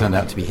advert. It turned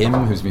out to be him,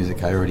 whose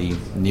music I already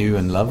knew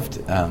and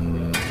loved.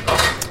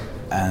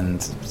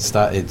 And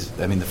started,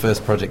 the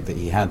first project that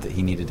he had that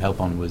he needed help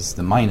on was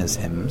the Miners'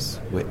 Hymns,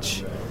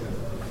 which,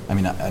 I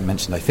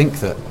mentioned, I think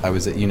that I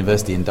was at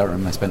university in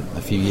Durham. I spent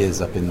a few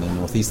years up in the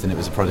northeast, and it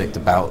was a project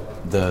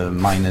about the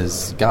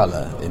Miners'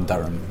 Gala in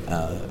Durham.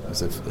 It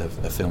was a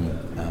film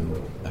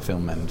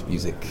and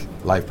music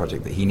live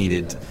project that he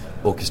needed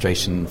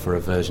orchestration for a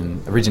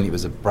version. Originally it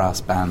was a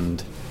brass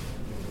band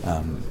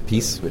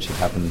piece, which had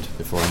happened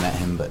before I met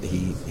him, but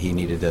he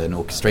needed an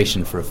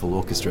orchestration for a full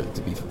orchestra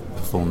to be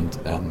performed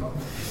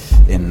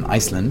in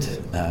Iceland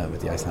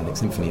with the Icelandic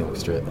Symphony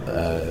Orchestra.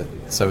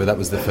 So that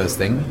was the first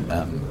thing,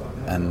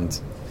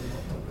 and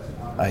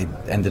I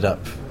ended up.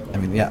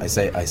 I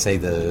say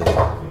the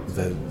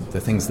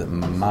things that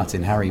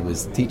Martin Harry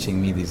was teaching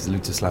me, these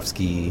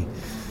Lutoslavsky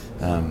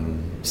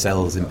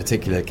cells in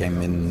particular,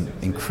 came in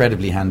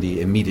incredibly handy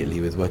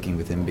immediately with working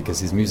with him, because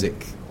his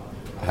music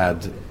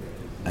had.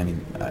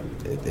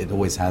 It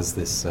always has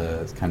this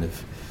kind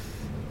of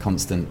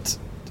constant.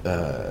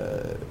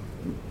 There's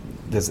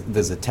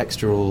a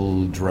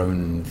textural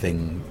drone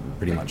thing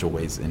pretty much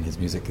always in his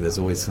music. There's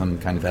always some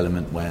kind of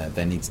element where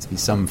there needs to be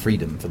some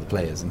freedom for the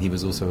players, and he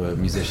was also a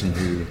musician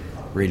who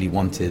really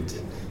wanted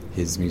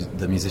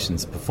the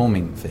musicians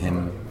performing for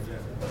him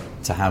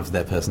to have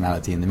their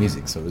personality in the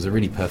music. So it was a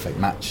really perfect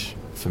match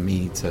for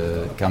me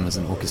to come as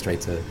an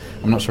orchestrator.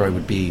 I'm not sure I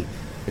would be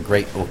a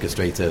great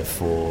orchestrator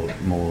for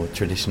more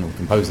traditional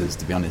composers,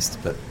 to be honest,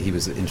 but he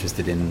was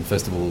interested in,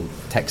 first of all,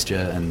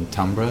 texture and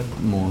timbre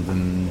more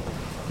than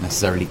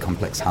necessarily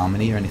complex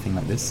harmony or anything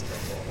like this,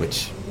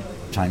 which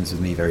chimes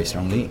with me very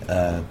strongly,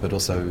 but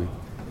also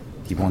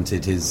he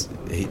wanted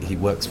he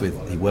worked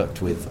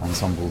with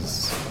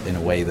ensembles in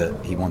a way that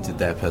he wanted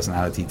their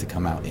personality to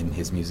come out in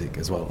his music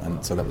as well,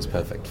 and so that was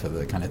perfect for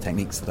the kind of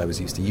techniques that I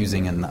was used to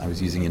using and that I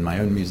was using in my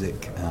own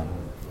music. I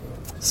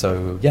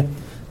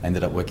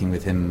ended up working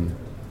with him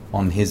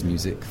on his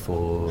music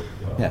for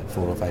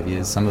 4 or 5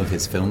 years. Some of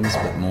his films,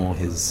 but more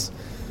his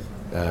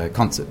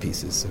concert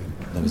pieces. So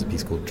there was a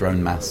piece called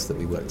Drone Mass that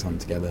we worked on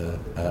together.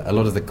 A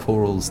lot of the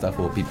choral stuff,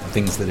 or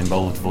things that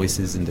involved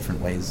voices in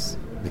different ways,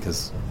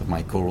 because of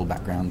my choral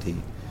background.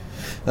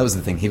 That was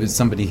the thing. He was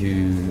somebody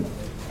who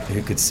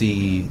could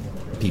see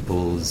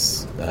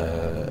people's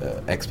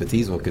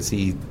expertise, or could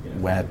see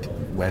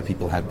where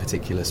people had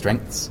particular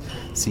strengths,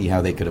 see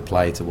how they could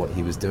apply to what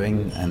he was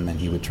doing, and then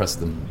he would trust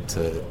them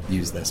to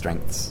use their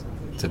strengths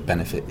to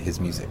benefit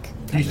his music.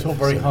 You thought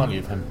very highly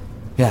of him.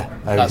 Yeah,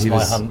 that's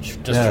my hunch,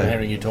 just from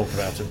hearing you talk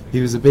about him. He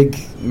was a big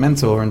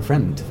mentor and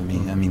friend for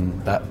me. I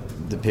mean,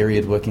 the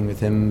period working with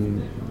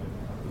him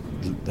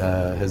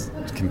has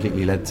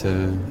completely led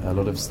to a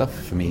lot of stuff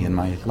for me in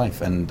my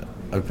life, and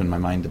opened my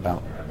mind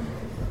about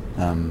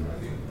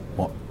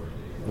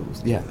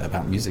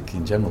about music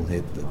in general.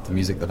 The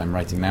music that I'm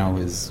writing now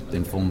is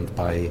informed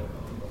by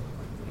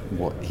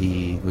what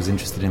he was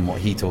interested in, what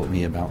he taught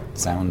me about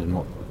sound, and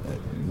what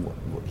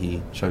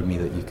he showed me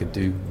that you could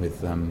do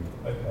with,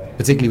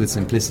 particularly with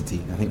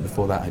simplicity. I think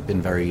before that I'd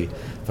been very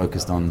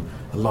focused on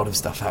a lot of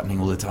stuff happening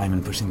all the time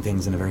and pushing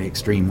things in a very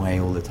extreme way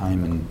all the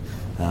time.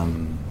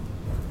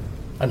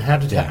 And how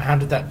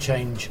did that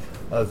change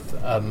of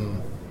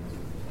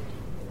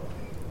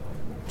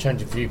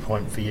change of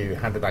viewpoint for you?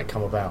 How did that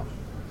come about?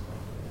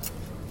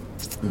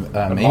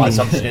 My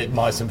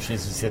assumption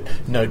is he said,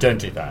 no, don't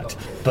do that.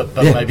 But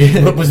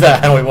maybe was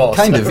that how it was?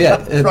 Kind of, yeah.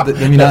 Right.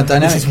 I mean, our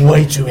dynamic. This is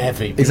way too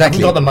heavy. Exactly.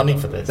 We haven't got the money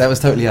for this. That was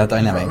totally our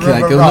dynamic.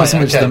 Not so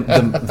much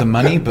the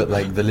money, but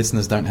like the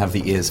listeners don't have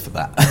the ears for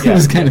that. Yeah. It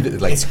was kind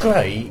of like, it's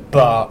great,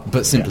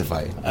 but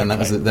simplify, and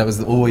that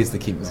was always the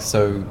key.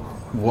 So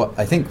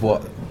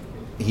what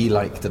he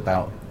liked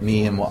about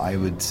me, and what I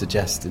would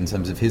suggest in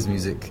terms of his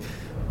music,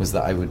 was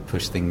that I would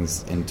push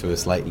things into a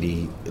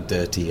slightly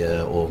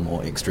dirtier or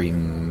more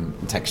extreme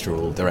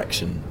textural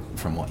direction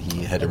from what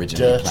he had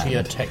originally planned.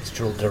 Dirtier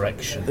textural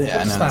direction. Yeah,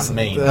 what does that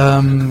mean?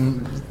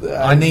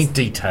 I need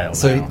detail.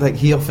 So, now. like,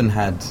 he often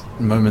had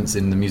moments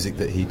in the music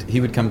that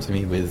he would come to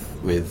me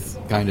with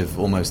kind of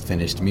almost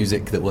finished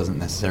music that wasn't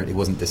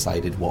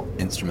decided what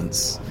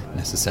instruments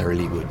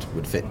necessarily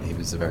would fit. He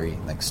was a very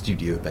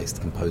studio-based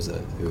composer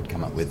who would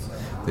come up with,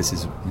 this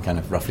is kind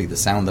of roughly the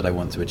sound that I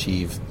want to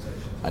achieve.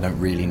 I don't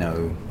really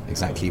know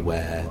exactly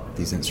where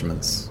these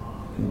instruments,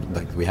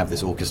 we have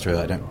this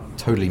orchestra, I don't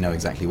totally know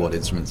exactly what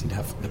instruments. He'd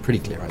have a pretty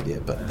clear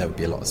idea, but there would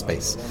be a lot of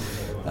space.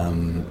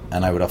 And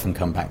I would often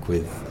come back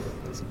with,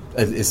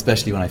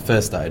 especially when I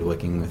first started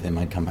working with him,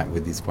 I'd come back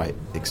with these quite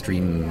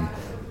extreme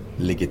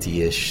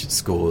Ligeti-ish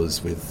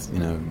scores with,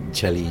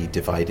 celli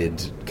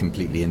divided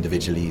completely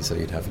individually, so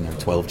you'd have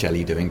 12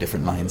 celli doing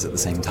different lines at the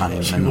same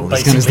time and all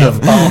this kind of stuff.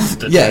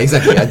 Bastard. Yeah,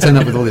 exactly. I'd turn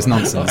up with all this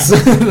nonsense.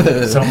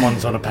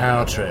 Someone's on a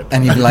power trip,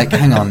 and you'd be like,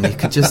 "Hang on, you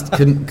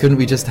couldn't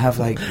we just have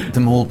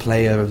them all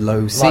play a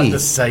low C, like the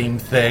same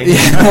thing?"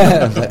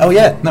 Yeah. I was like, oh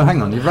yeah, no,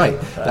 hang on, you're right.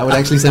 That would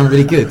actually sound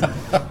really good.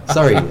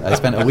 Sorry, I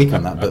spent a week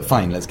on that, but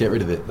fine, let's get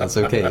rid of it. That's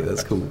okay.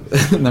 That's cool.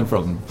 No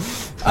problem.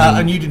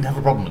 And you didn't have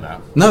a problem with that?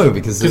 No,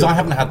 because I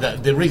haven't had that.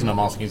 The reason I'm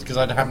asking is because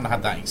I haven't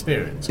had that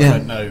experience. Yeah. I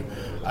don't know,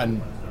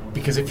 and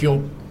because if you're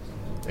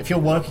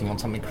working on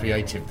something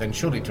creative, then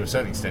surely to a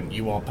certain extent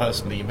you are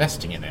personally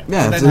investing in it.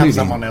 Yeah, and then absolutely. have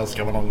someone else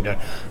come along and go,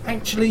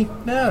 actually,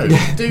 no,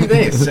 do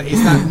this.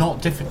 Is that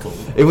not difficult?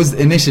 It was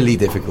initially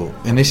difficult.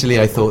 Initially,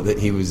 I thought that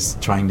he was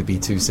trying to be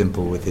too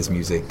simple with his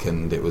music,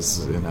 and it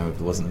was,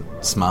 it wasn't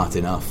smart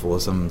enough or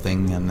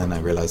something. And then I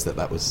realised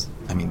that was,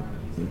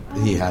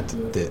 he had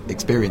the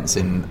experience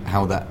in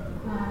how that,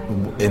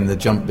 in the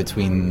jump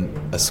between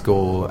a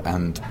score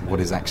and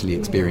what is actually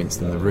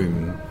experienced in the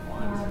room,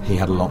 he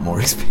had a lot more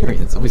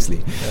experience, obviously.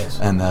 Yes.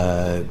 And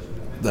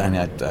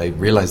I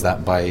realised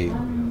that by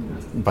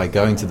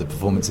going to the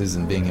performances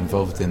and being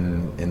involved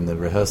in the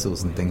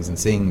rehearsals and things, and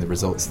seeing the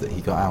results that he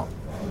got out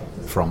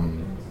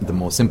from the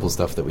more simple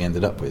stuff that we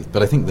ended up with.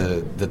 But I think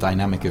the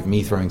dynamic of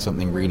me throwing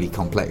something really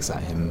complex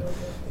at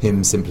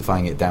him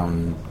simplifying it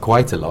down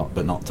quite a lot,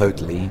 but not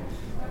totally,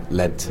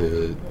 led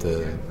to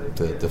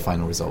the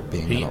final result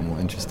being a lot more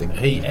interesting.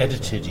 He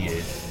edited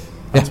you.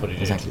 That's what he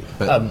did. Exactly.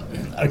 But,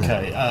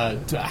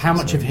 how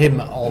much of him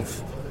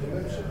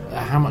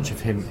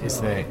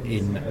is there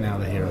in Now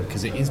the Hero?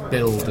 Because it is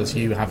billed as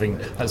you having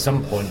at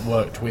some point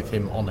worked with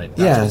him on it.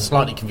 That's what's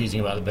slightly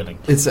confusing about the billing.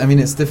 It's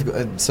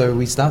difficult. So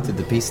we started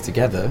the piece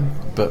together,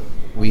 but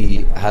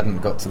we hadn't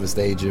got to the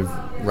stage of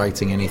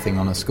writing anything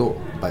on a score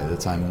by the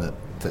time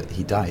that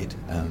he died.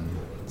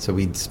 So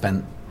we'd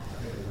spent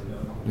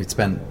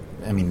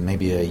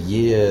maybe a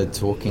year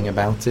talking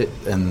about it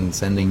and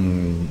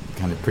sending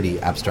kind of pretty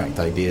abstract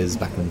ideas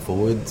back and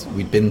forwards.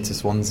 We'd been to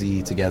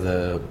Swansea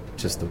together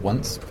just the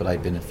once, but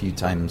I'd been a few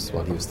times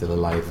while he was still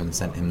alive and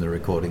sent him the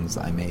recordings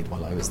that I made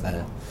while I was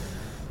there.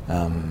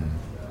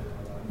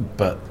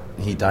 But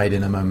he died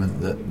in a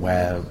moment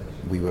where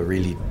we were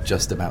really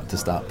just about to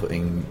start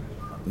putting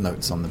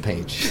notes on the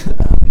page.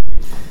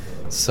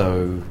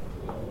 So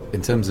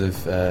in terms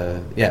of,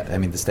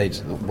 the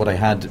stage, what I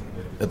had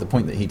at the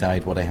point that he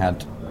died, what I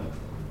had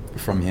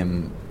from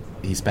him,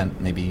 he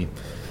spent maybe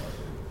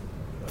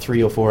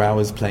 3 or 4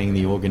 hours playing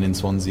the organ in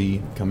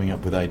Swansea, coming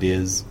up with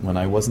ideas when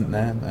I wasn't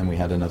there, and we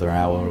had another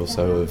hour or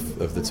so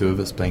of the two of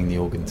us playing the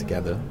organ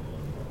together.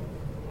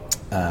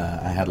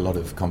 I had a lot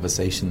of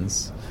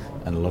conversations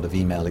and a lot of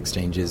email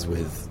exchanges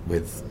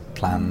with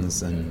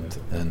plans and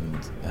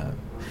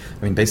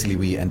I mean, basically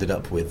we ended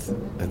up with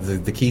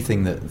the key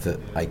thing that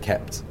I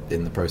kept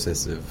in the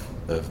process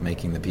of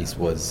making the piece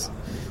was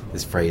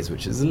this phrase,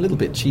 which is a little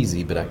bit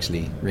cheesy, but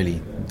actually really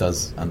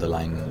does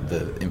underline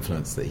the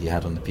influence that he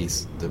had on the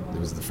piece. It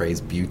was the phrase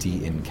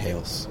 "beauty in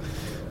chaos,"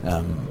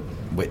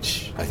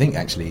 which I think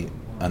actually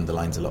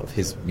underlines a lot of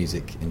his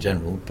music in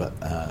general. But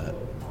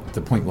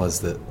the point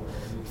was that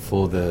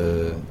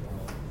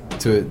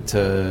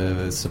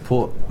to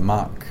support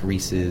Mark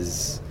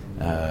Rees's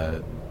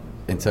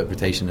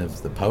interpretation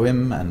of the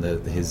poem and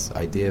his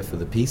idea for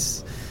the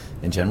piece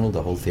in general,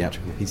 the whole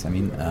theatrical piece, I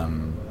mean,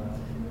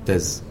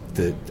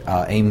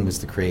 our aim was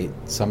to create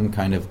some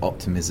kind of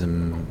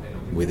optimism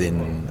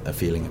within a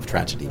feeling of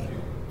tragedy.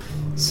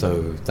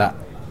 So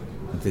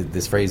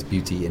this phrase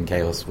 "beauty in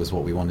chaos" was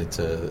what we wanted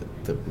to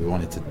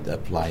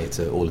apply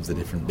to all of the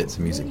different bits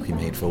of music we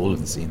made for all of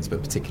the scenes,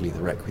 but particularly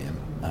the Requiem.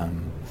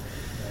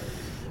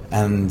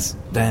 And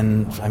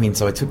then, I mean,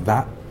 so I took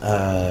that,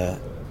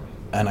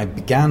 and I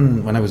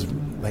began, when I was,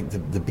 like,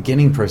 the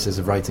beginning process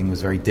of writing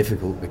was very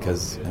difficult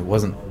because it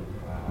wasn't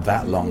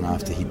that long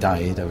after he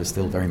died. I was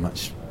still very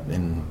much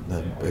in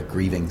a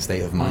grieving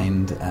state of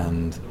mind,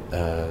 and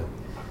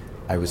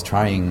I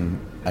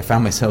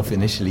found myself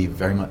initially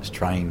very much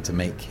trying to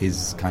make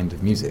his kind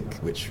of music,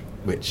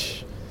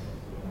 which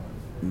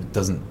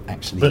doesn't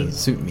actually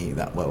suit me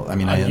that well. I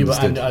mean, I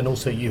understood. And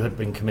also you had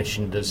been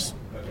commissioned as...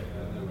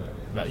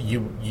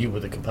 You were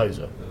the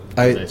composer of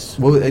this?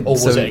 Or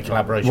was it a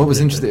collaboration? What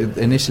was interesting,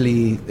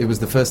 initially, it was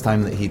the first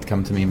time that he'd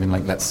come to me and been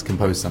like, let's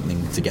compose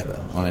something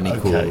together on an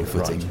equal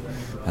footing,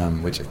 right.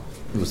 Which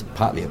was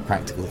partly a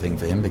practical thing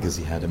for him because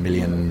he had 1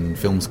 million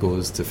film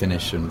scores to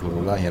finish and blah,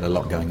 blah, blah. He had a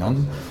lot going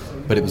on.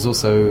 But it was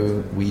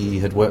also, we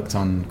had worked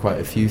on quite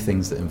a few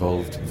things that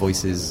involved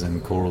voices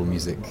and choral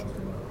music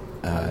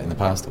in the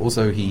past.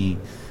 Also,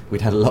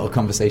 we'd had a lot of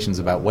conversations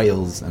about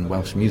Wales and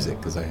Welsh music,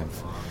 because I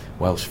have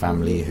Welsh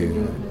family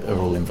who are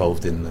all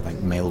involved in the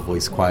male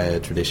voice choir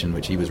tradition,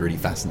 which he was really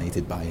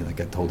fascinated by.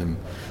 Like,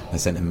 I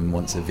sent him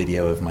once a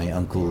video of my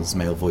uncle's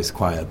male voice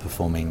choir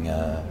performing.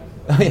 I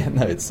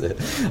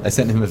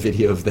sent him a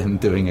video of them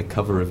doing a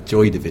cover of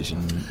Joy Division,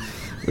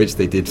 which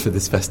they did for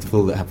this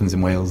festival that happens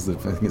in Wales. I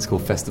think it's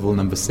called Festival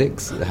Number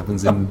 6. It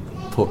happens in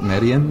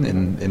Portmeirion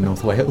in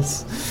North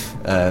Wales.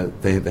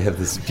 They have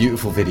this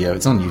beautiful video.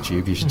 It's on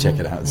YouTube. You should check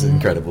it out. It's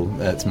incredible.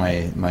 It's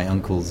my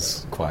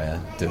uncle's choir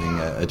doing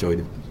a Joy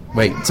Division.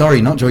 Wait,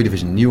 sorry, not Joy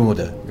Division, New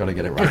Order. Got to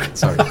get it right.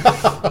 Sorry.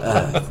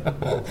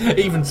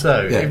 Even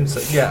so,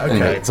 yeah, okay.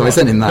 Anyway, so I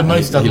sent him that. The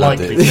most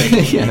unlikely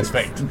thing you'd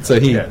expect.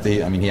 So he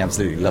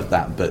absolutely loved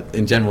that. But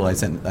in general, I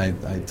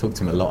talked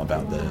to him a lot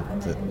about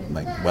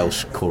the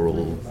Welsh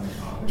choral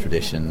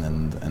tradition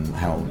and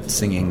how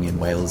singing in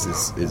Wales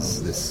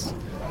is this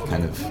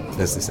kind of,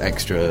 there's this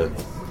extra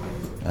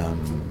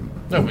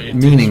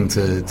meaning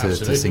to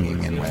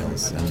singing in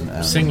Wales.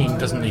 And, singing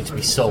doesn't need to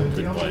be sold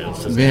in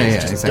Wales, does it? Yeah,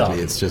 exactly. Done.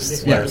 It's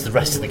just... Whereas the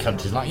rest of the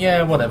country's like,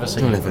 whatever,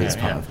 singing. Whatever, it's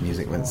part of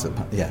music.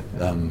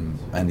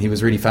 And he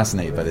was really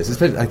fascinated by this.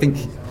 Especially, I think,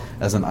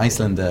 as an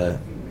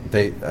Icelander,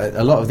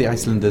 a lot of the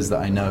Icelanders that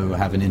I know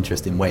have an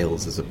interest in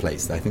Wales as a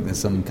place. I think there's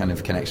some kind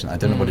of connection. I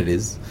don't know what it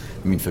is.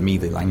 I mean, for me,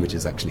 the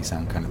languages actually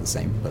sound kind of the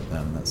same, but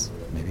that's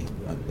maybe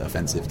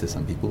offensive to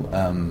some people.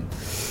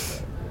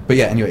 But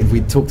yeah, anyway,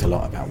 we talked a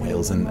lot about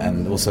Wales,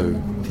 and also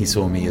he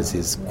saw me as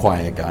his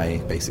choir guy,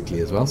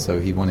 basically, as well, so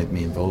he wanted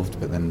me involved,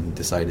 but then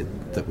decided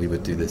that we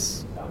would do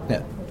this,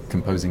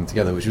 composing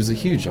together, which was a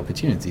huge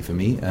opportunity for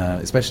me,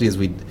 especially as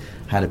we'd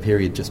had a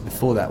period just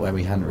before that where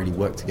we hadn't really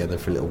worked together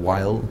for a little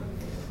while.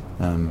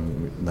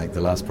 Like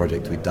the last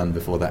project we'd done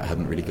before that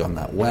hadn't really gone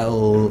that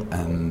well,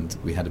 and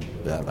we had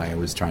I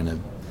was trying to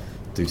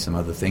do some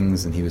other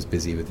things, and he was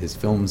busy with his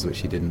films, which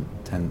he didn't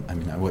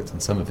I worked on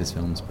some of his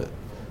films, but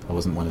I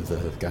wasn't one of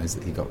the guys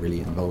that he got really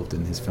involved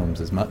in his films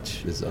as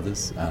much as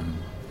others.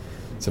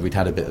 So we'd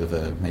had a bit of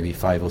a maybe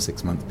 5 or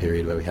 6 month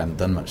period where we hadn't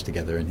done much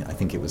together, and I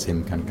think it was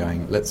him kind of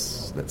going,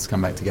 let's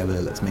come back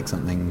together, let's make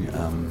something,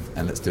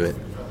 and let's do it.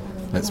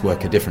 Let's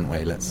work a different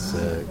way. Let's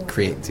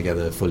create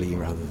together fully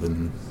rather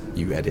than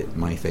you edit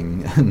my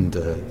thing. And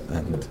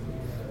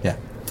yeah.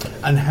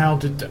 And how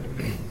did...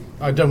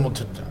 I don't want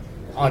to...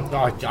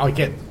 I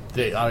get...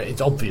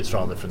 it's obvious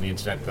rather from the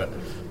internet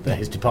that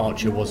his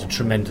departure was a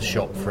tremendous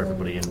shock for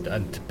everybody,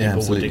 and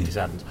people were digged his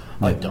hands.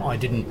 I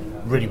didn't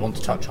really want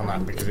to touch on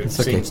that because it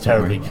seems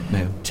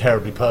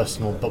terribly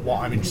personal, but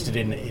what I'm interested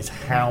in is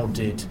how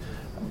did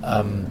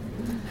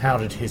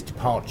his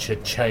departure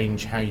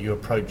change how you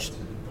approached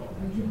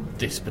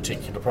this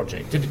particular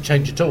project? Did it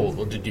change at all,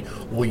 or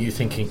were you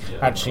thinking,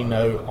 actually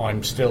no,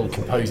 I'm still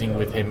composing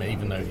with him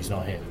even though he's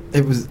not here?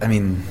 It was,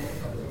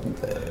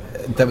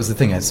 that was the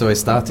thing. So I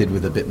started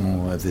with a bit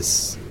more of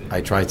this, I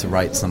tried to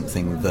write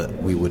something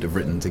that we would have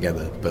written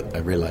together, but I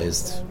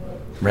realised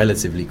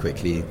relatively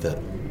quickly that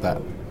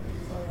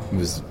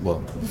was,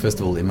 well, first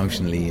of all,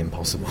 emotionally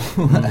impossible,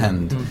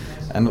 and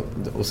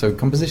also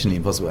compositionally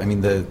impossible. I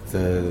mean,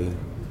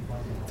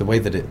 the way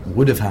that it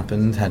would have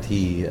happened had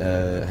he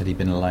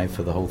been alive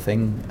for the whole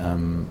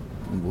thing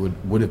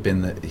would have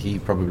been that he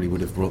probably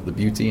would have brought the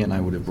beauty and I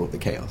would have brought the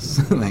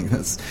chaos. Like,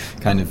 that's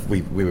kind of,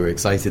 we were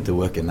excited to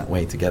work in that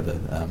way together.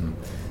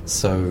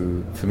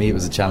 So for me, it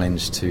was a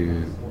challenge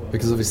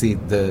because obviously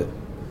the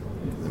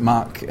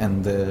Mark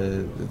and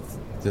the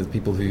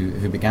people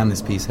who began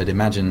this piece had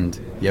imagined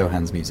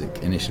Johann's music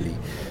initially.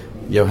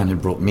 Johann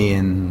had brought me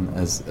in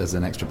as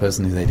an extra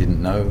person who they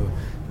didn't know,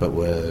 but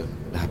were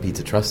happy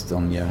to trust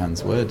on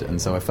Johann's word, and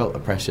so I felt a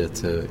pressure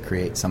to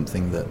create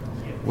something that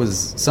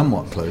was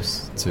somewhat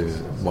close to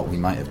what we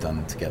might have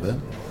done together.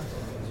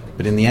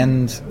 But in the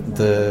end,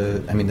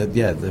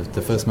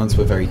 the first months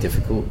were very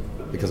difficult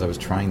because I was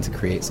trying to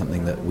create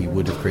something that we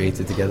would have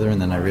created together,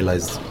 and then I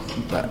realized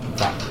that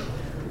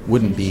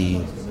wouldn't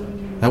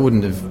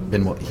have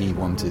been what he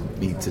wanted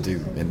me to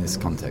do in this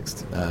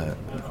context.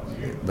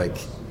 Like,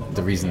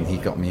 the reason he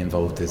got me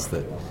involved is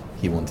that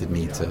he wanted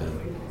me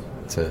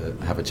to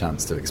have a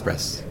chance to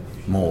express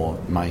more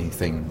my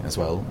thing as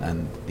well,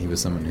 and he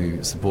was someone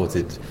who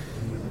supported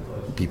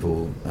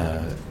people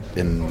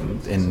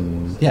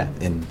in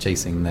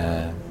chasing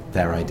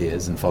their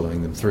ideas and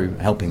following them through,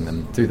 helping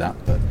them do that.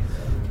 But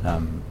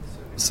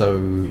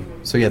so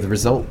the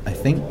result, I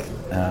think,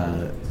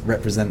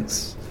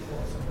 represents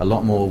a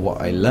lot more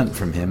what I learnt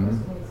from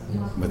him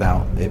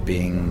without it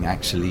being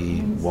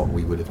actually what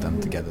we would have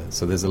done together.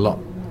 So there's a lot,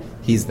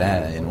 he's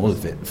there in all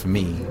of it for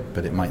me,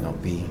 but it might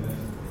not be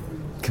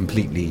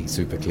completely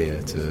super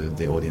clear to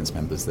the audience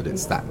members that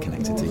it's that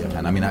connected to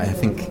Johann. I mean, I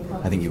think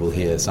you will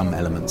hear some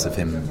elements of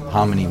him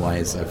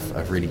harmony-wise.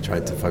 I've really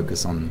tried to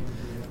focus on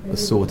the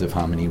sort of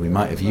harmony we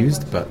might have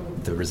used, but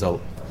the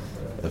result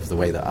of the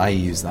way that I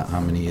use that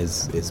harmony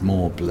is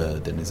more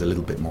blurred and is a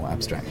little bit more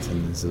abstract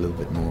and is a little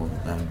bit more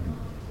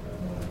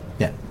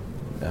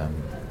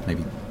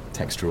maybe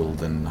textural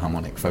than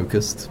harmonic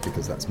focused,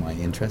 because that's my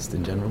interest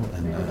in general.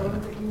 And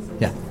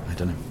I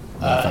don't know.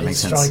 If that makes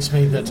sense. Strikes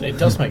me that it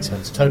does make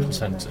sense, total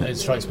sense. It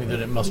strikes me that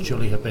it must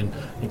surely have been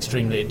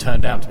it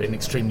turned out to be an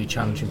extremely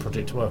challenging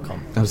project to work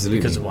on. Absolutely.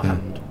 Because of what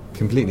happened.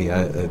 Completely.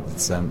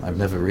 I've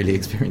never really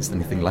experienced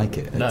anything like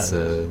it.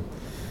 No.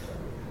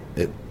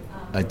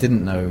 I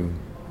didn't know.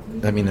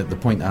 I mean, at the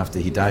point after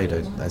he died,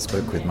 I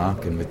spoke with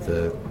Mark and with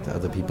the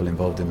other people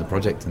involved in the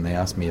project, and they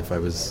asked me if I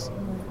was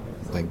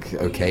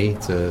okay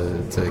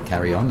to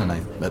carry on, and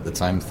I at the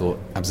time thought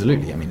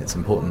absolutely. I mean, it's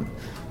important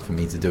for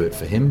me to do it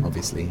for him,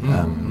 obviously,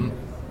 and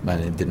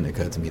it didn't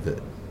occur to me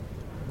that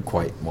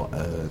quite what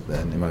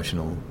an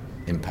emotional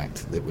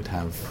impact it would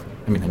have.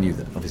 I mean, I knew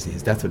that obviously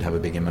his death would have a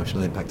big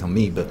emotional impact on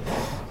me, but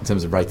in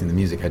terms of writing the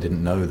music, I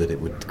didn't know that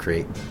it would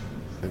create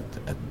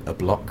a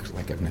block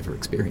like I've never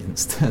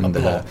experienced, and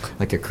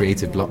like a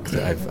creative block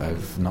that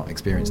I've not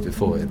experienced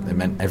before. It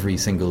meant every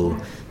single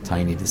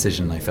tiny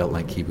decision I felt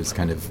like he was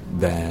kind of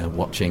there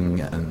watching,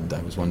 and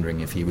I was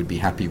wondering if he would be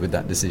happy with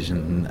that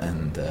decision.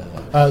 And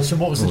so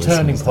what was the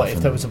turning point?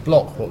 If there was a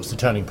block, what was the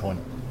turning point?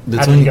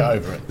 How did you get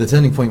over it? The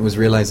turning point was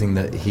realizing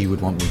that he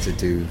would want me to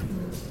do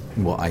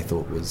what I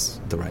thought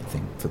was the right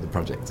thing for the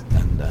project,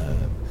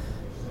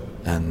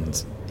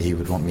 and he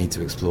would want me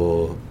to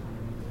explore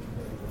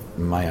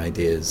my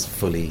ideas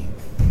fully,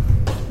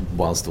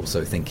 whilst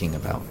also thinking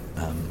about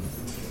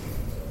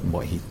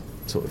what he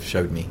sort of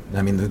showed me.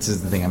 I mean, this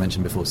is the thing I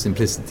mentioned before,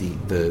 simplicity,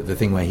 the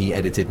thing where he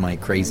edited my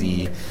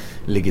crazy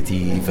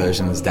liggity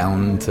versions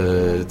down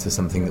to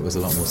something that was a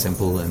lot more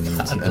simple and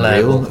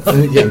playable.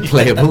 Real.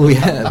 Playable,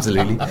 yeah,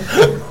 absolutely.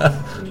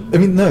 I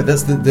mean, no,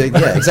 that's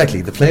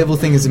exactly. The playable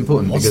thing is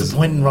important. What's because the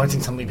point in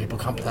writing something people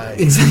can't play?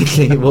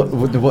 Exactly.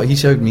 What he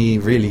showed me,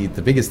 really,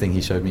 the biggest thing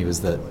he showed me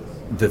was that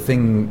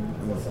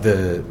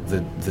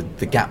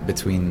the gap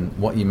between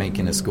what you make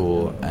in a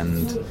score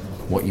and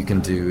what you can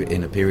do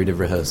in a period of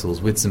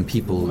rehearsals with some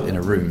people in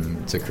a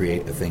room to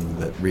create a thing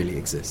that really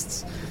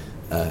exists.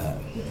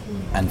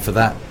 And for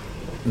that,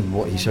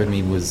 what he showed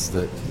me was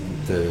that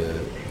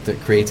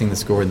creating the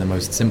score in the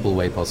most simple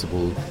way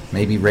possible,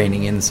 maybe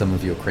reining in some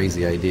of your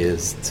crazy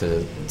ideas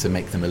to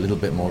make them a little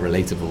bit more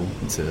relatable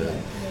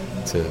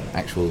to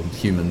actual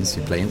humans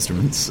who play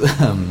instruments,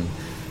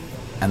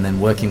 and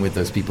then working with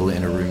those people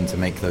in a room to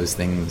make those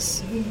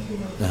things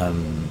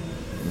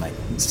like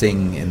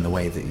sing in the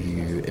way that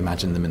you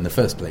imagine them in the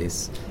first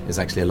place is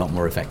actually a lot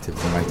more effective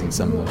than writing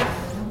some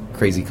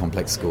crazy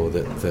complex score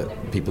that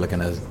people are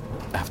going to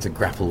have to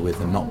grapple with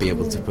and not be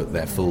able to put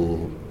their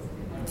full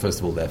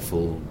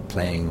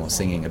playing or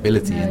singing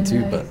ability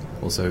into, but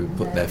also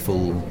put their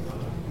full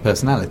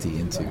personality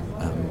into,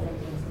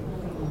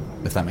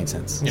 if that makes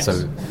sense. Yes.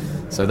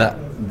 So that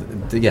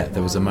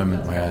there was a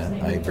moment where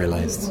I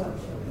realized,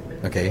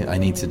 okay, I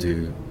need to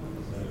do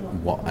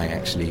what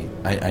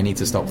I need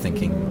to stop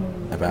thinking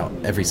about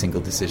every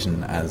single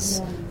decision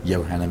as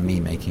Johann and me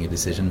making a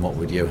decision. What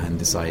would Johann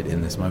decide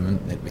in this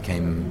moment? It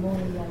became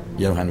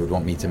Johann would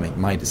want me to make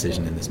my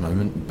decision in this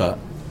moment, but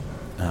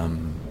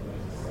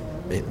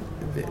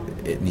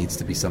it needs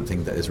to be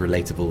something that is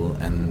relatable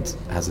and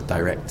has a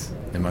direct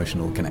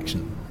emotional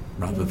connection,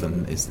 rather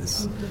than is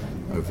this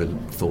over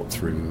thought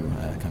through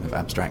kind of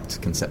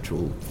abstract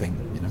conceptual thing.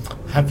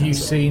 Have you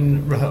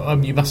seen?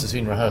 You must have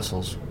seen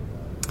rehearsals.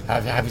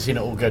 Have you seen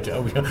it all go to?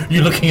 Oh,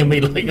 you're looking at me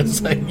like you're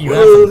saying you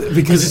haven't.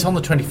 Because it's on the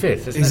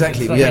 25th, isn't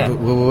exactly, it? yeah. But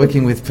we're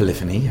working with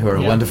Polyphony, who are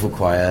a wonderful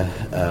choir,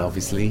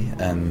 obviously,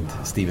 and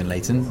Stephen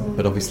Layton.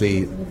 But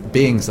obviously,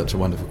 being such a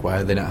wonderful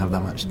choir, they don't have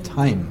that much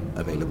time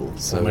available.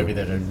 So or maybe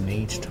they don't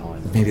need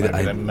time.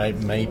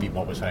 Maybe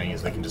what we're saying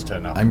is they can just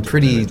turn up.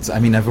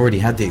 I've already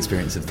had the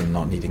experience of them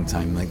not needing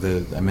time. Like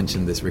I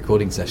mentioned this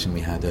recording session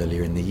we had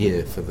earlier in the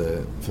year for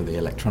the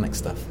electronic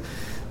stuff.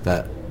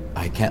 That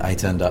I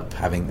turned up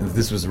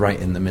this was right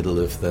in the middle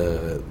of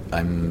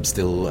I'm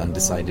still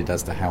undecided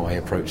as to how I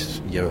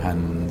approached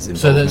Johann's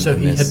involvement. So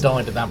he had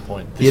died at that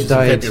point. He had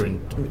died.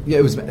 Yeah,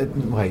 it was.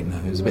 Wait, no,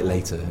 it was a bit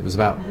later. It was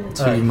about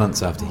 2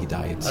 months after he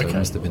died. So it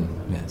must have been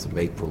sort of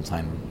April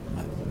time.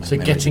 So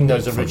getting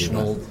those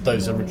original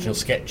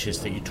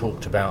sketches that you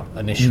talked about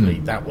initially,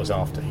 that was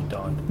after he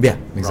died. Yeah,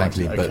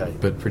 exactly. Right, okay.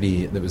 But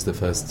that was the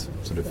first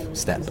sort of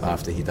step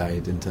after he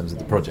died in terms of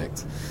the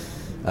project.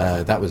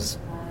 That was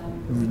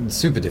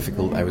super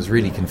difficult. I was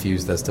really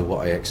confused as to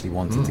what I actually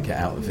wanted to get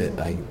out of it.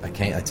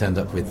 I turned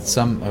up with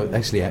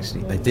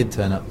I did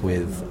turn up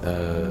with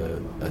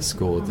a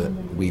score that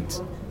we'd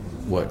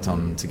worked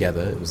on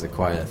together. It was a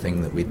choir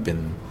thing that we'd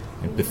been,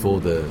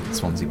 before the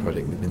Swansea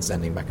project, we'd been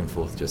sending back and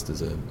forth just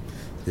as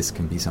this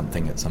can be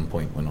something at some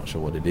point, we're not sure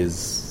what it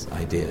is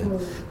idea.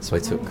 So I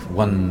took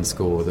one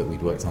score that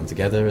we'd worked on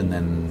together, and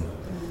then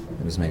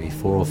it was maybe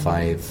 4 or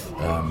 5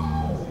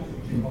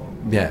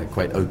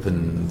 quite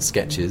open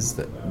sketches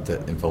that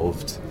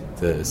involved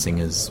the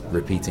singers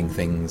repeating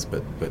things,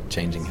 but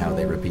changing how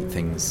they repeat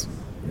things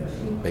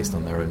based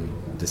on their own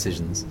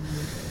decisions.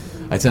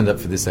 I turned up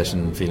for this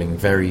session feeling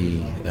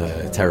very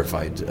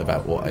terrified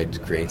about what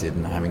I'd created,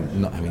 and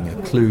not having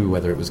a clue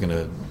whether it was going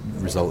to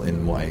result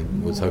in what I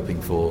was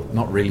hoping for.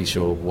 Not really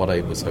sure what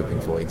I was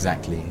hoping for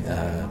exactly.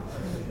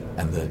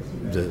 And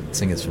the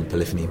singers from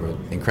Polyphony were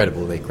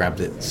incredible. They grabbed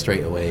it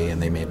straight away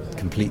and they made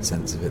complete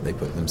sense of it. They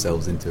put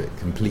themselves into it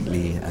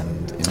completely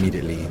and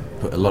immediately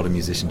put a lot of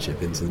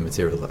musicianship into the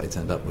material that I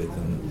turned up with.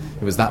 And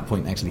it was that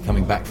point, actually,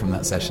 coming back from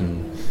that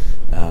session,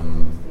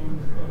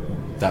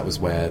 that was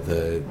where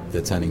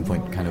the turning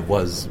point kind of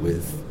was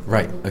with,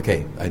 right,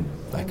 okay,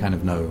 I kind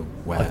of know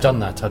where... I've done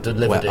that, I've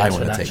delivered it. I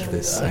want to take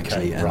this,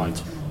 actually. And,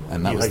 right.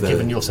 And that you was had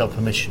given yourself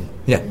permission.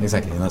 Yeah,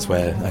 exactly. And that's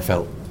where I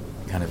felt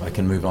kind of I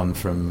can move on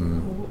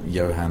from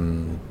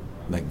Johann,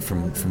 like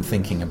from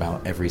thinking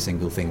about every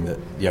single thing that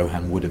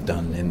Johann would have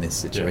done in this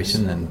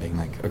situation, and being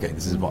like, okay,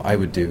 this is what I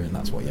would do, and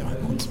that's what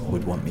Johann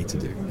would want me to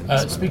do.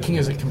 Speaking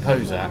as a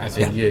composer, as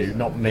in you,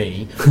 not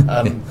me,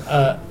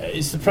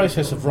 is the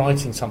process of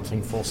writing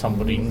something for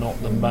somebody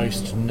not the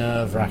most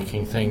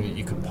nerve-wracking thing that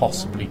you could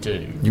possibly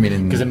do? You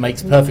mean because it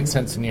makes perfect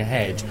sense in your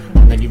head,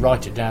 and then you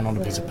write it down on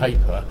a piece of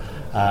paper,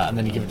 and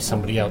then you give it to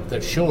somebody else.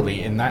 That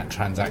surely in that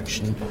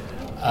transaction,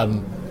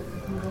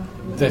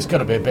 there's got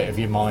to be a bit of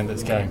your mind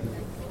that's going,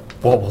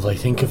 what will they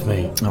think of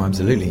me? Oh,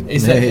 absolutely.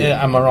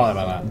 Am I right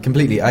about that?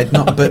 Completely. I'd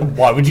not. But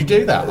why would you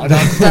do that? I don't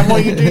understand why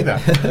you do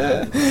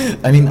that.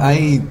 I mean,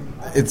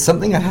 it's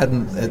something I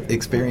hadn't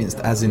experienced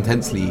as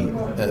intensely.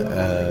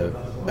 I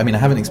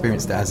haven't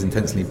experienced it as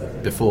intensely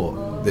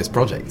before this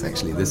project.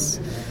 Actually, this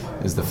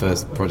is the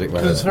first project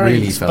where it's a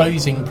very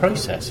exposing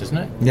process, isn't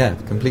it? Yeah,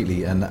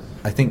 completely. And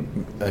I think,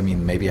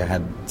 maybe I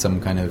had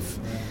some kind of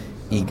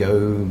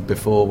ego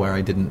before where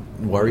I didn't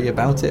worry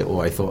about it,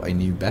 or I thought I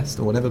knew best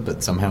or whatever,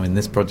 but somehow in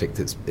this project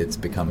it's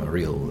become a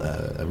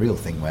real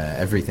thing where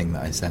everything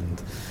that I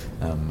send,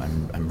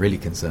 I'm really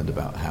concerned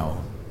about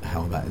how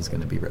that is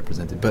going to be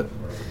represented. But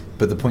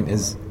the point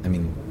is,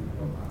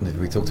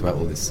 we talked about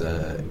all this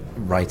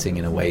writing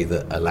in a way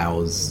that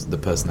allows the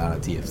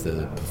personality of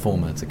the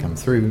performer to come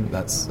through.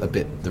 That's a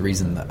bit the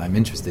reason that I'm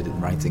interested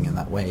in writing in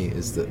that way,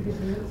 is that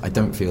I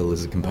don't feel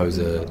as a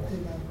composer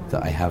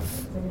that I have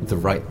the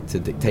right to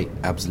dictate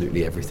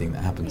absolutely everything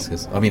that happens.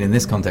 Because in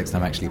this context,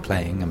 I'm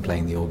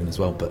playing the organ as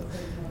well, but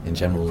in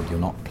general, you're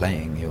not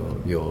playing.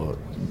 You're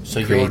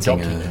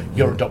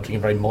adopting a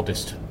very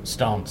modest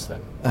stance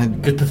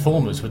then. Good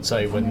performers would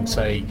say, when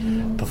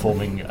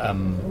performing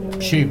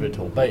Schubert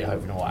or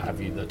Beethoven or what have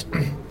you, that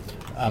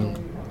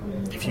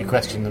if you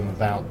question them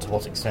about to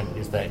what extent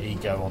is their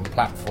ego on the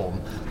platform,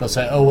 they'll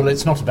say, oh, well,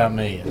 it's not about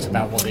me, it's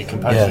about what the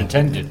composer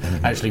intended.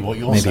 Actually, what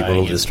you're saying maybe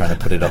we're all just trying to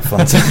put it off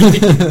onto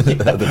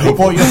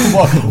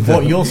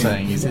what you're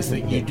saying is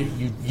that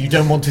you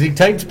don't want to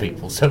dictate to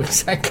people, so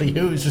exactly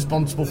who is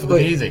responsible for the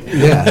music?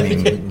 Yeah,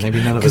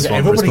 maybe none of us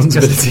want everybody's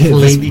responsibility. just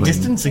completely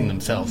distancing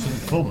themselves from the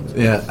performance.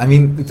 Yeah,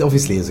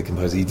 obviously as a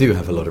composer you do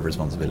have a lot of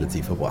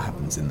responsibility for what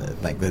happens in the,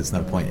 there's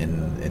no point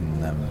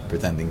in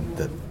pretending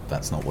that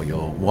that's not what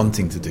you're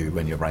wanting to do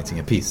when you're writing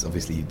a piece.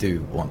 Obviously you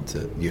do want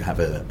to, you have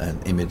an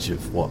image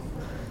of what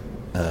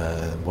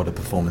a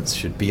performance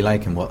should be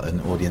like and what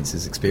an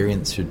audience's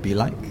experience should be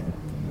like.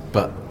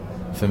 But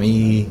for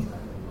me,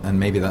 and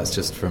maybe that's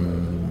just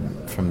from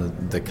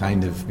the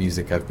kind of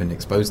music I've been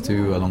exposed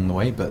to along the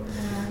way. But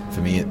for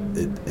me,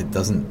 it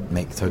doesn't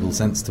make total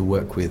sense to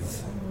work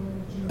with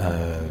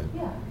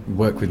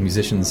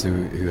musicians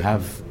who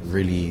have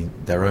really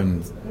their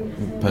own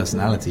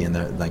personality and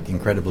their like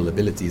incredible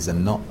abilities,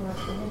 and not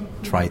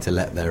try to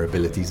let their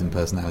abilities and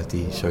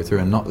personality show through,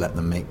 and not let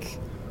them make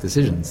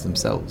decisions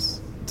themselves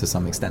to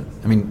some extent.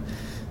 I mean,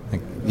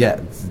 like, yeah,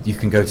 you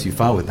can go too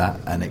far with that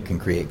and it can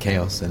create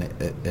chaos, and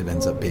it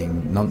ends up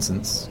being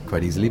nonsense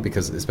quite easily,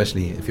 because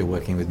especially if you're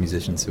working with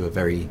musicians who are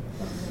very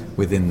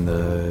within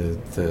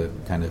the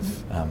kind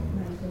of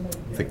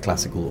the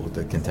classical or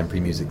the contemporary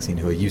music scene,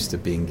 who are used to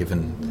being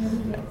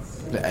given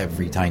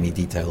every tiny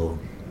detail.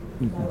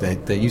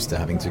 They're used to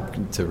having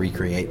to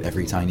recreate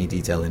every tiny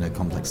detail in a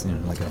complex,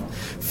 like a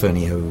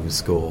Fernio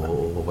score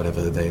or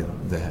whatever.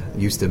 They're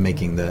used to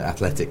making the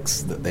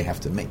athletics that they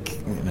have to make.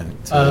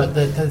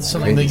 There's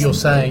something that you're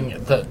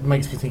saying that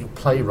makes me think of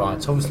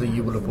playwrights. Obviously,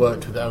 you will have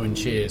worked with Owen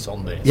Shears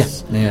on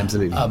this. Yeah,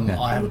 absolutely.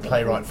 I have a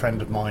playwright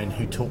friend of mine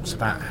who talks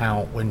about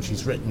how when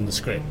she's written the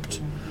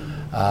script,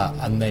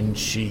 and then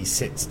she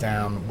sits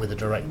down with a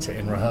director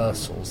in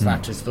rehearsals,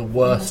 that is the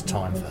worst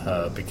time for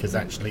her, because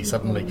actually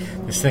suddenly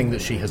this thing that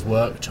she has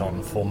worked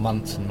on for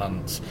months and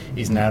months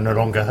is now no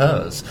longer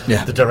hers.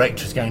 Yeah. The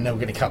director's going, no,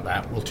 we're going to cut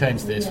that, we'll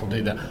change this, we'll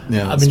do that.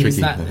 Yeah, I that's mean,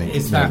 tricky,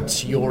 is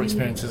that your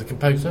experience as a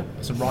composer,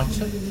 as a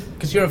writer?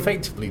 Because you're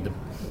effectively the,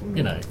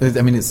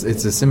 I mean, it's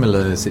a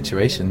similar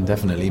situation,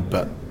 definitely,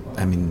 but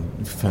I mean,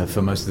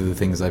 for most of the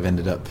things I've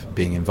ended up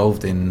being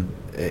involved in,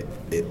 it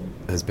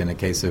has been a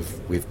case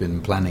of we've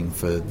been planning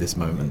for this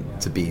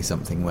moment to be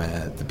something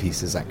where the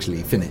piece is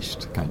actually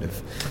finished, kind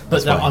of.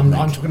 But I'm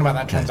talking about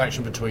that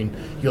transaction between,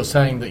 you're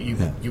saying that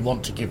you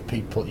want to give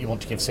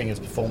singers,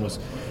 performers,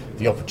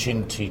 the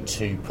opportunity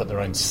to put their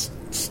own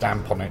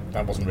stamp on it.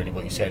 That wasn't really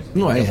what you said.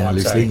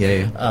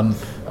 Loosely,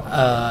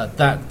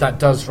 that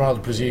does rather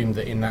presume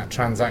that in that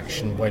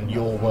transaction, when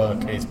your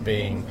work is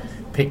being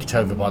picked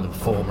over by the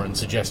performer and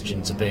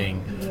suggestions are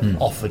being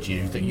offered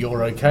you, that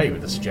you're okay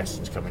with the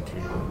suggestions coming to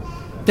you.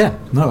 Yeah,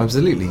 no,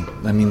 absolutely.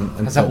 I mean,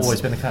 has that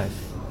always been the case?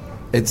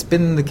 It's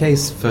been the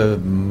case for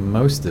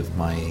most of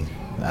my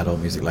adult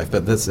music life,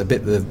 but that's a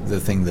bit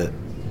the thing that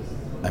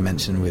I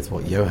mentioned with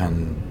what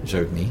Johan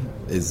showed me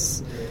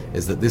is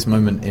that this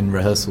moment in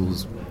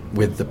rehearsals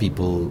with the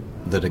people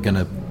that are going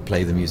to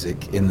play the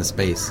music in the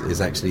space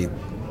is actually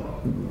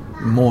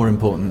more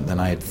important than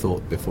I had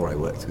thought before I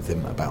worked with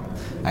him about.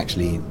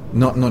 Actually,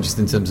 not just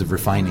in terms of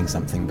refining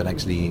something, but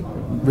actually,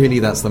 really,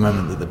 that's the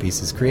moment that the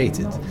piece is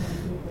created.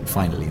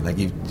 Finally, like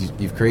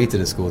you've created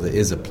a score that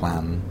is a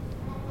plan,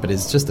 but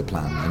it's just a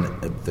plan, and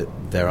that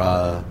there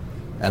are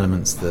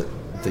elements that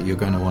you're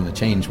going to want to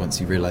change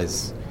once you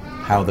realise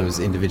how those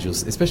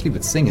individuals, especially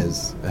with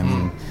singers. I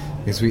mean,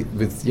 because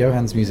with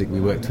Johan's music, we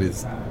worked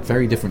with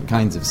very different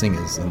kinds of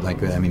singers, and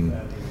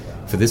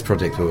for this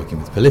project, we're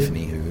working with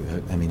Polyphony, who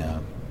I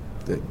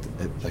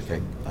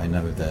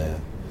know the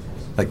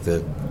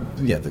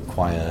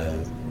choir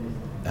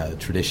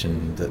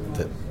tradition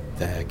that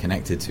they're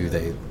connected to.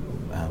 They.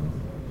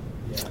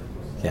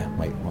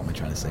 Wait, what am I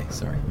trying to say?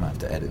 Sorry, I might have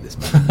to edit this.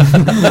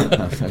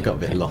 I've got a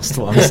bit lost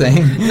what I'm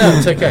saying. No,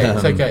 it's okay,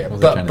 it's okay.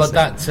 But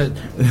that's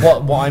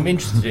what I'm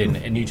interested in,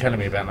 and you telling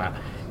me about that,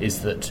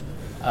 is that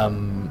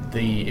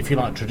the, if you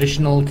like,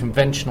 traditional,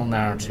 conventional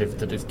narrative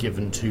that is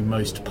given to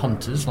most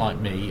punters like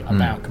me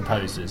about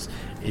composers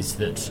is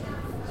that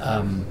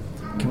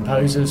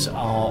composers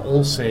are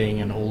all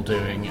seeing and all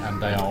doing,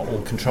 and they are all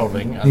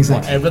controlling, and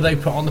whatever they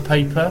put on the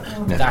paper,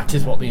 that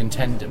is what they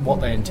intended,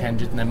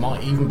 and there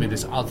might even be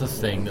this other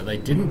thing that they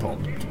didn't put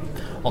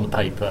on the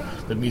paper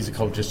that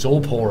musicologists all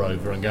pore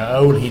over and go,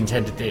 oh, he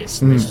intended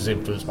this, and this was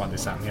influenced by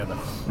this, that and the other.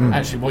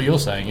 Actually, what you're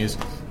saying is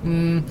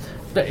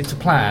it's a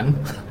plan,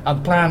 and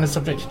the plan is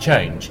subject to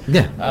change.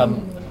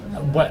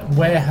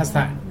 Where has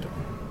that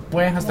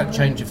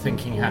change of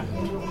thinking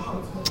happened,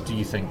 do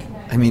you think?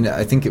 I mean,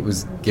 I think it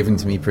was given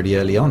to me pretty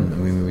early on. I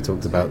mean, we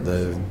talked about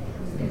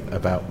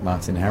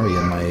Martin Harry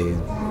and my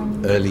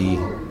early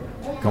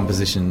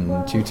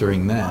composition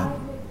tutoring there.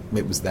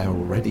 It was there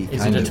already.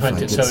 Is it a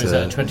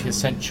 20th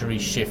century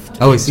shift?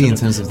 Oh, I see. In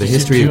terms of the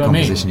history of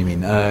composition, you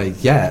mean? I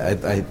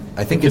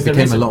think it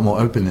became a lot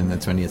more open in the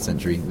 20th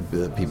century.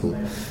 People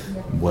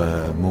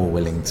were more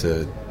willing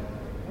to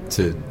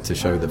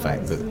show the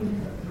fact that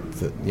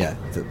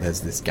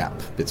there's this gap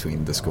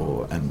between the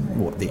score and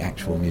what the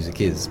actual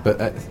music is.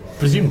 But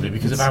presumably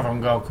because of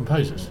avant-garde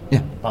composers,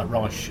 like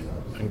Reich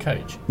and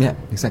Cage. Yeah,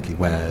 exactly.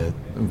 Where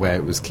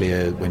it was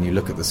clear when you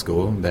look at the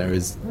score, there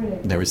is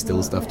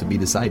still stuff to be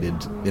decided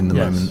in the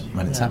moment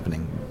when it's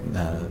happening.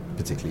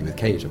 Particularly with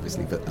Cage,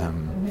 obviously, but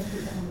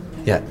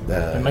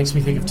it makes me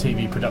think of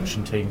TV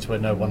production teams where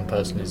no one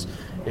person is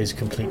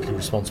completely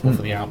responsible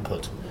for the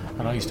output.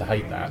 And I used to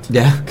hate that.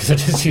 Yeah. Because I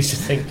just used to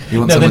think... You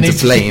want someone to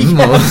blame?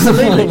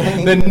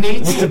 Absolutely. There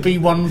needs to be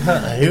one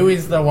person. Who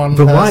is the one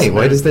But person? why?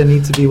 Why does there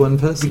need to be one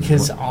person?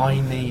 Because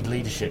I need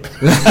leadership.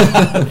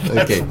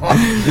 Okay.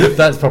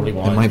 That's probably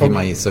why. It might be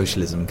my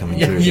socialism coming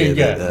through here.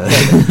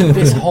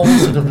 This whole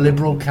sort of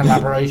liberal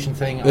collaboration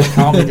thing, I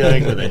can't be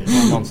doing with it.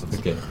 It's nonsense.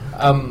 Okay.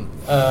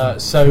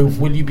 So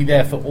will you be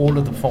there for all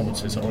of the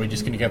performances, or are you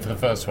just going to go for the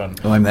first one?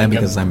 Oh, I'm there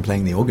because I'm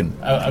playing the organ.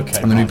 Okay.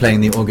 I'm going to be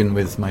playing the organ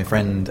with my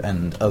friend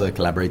and other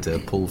collaborator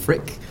Paul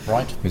Frick,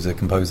 right? Who's a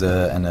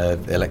composer and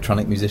an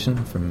electronic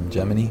musician from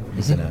Germany.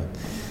 He's in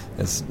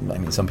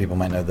some people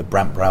might know the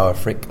Brandt Brauer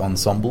Frick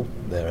Ensemble.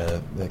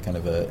 They're kind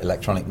of an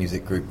electronic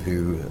music group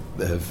who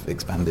have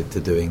expanded to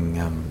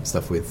doing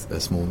stuff with a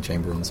small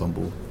chamber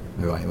ensemble,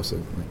 who I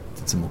also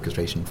did some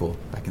orchestration for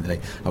back in the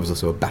day. I was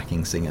also a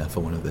backing singer for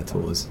one of their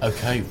tours.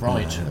 Okay,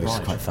 right. Which is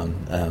quite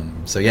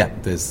fun. So yeah,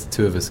 there's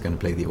two of us going to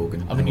play the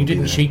organ. I mean, you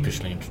didn't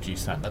sheepishly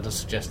introduce that. That does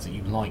suggest that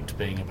you liked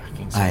being a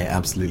backing singer. I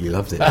absolutely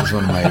loved it. It was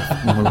one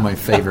of my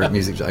favourite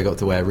music. I got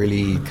to wear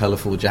really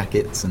colourful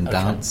jackets and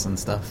dance and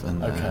stuff.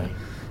 And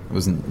it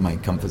wasn't my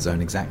comfort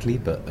zone exactly,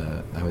 but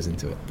I was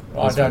into it.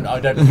 I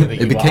don't think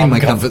that it became my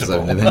comfort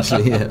zone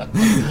eventually. Yeah.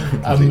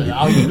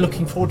 Are you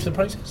looking forward to the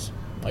process?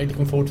 Are you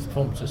looking forward to the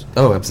performances?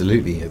 Oh,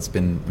 absolutely. It's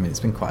been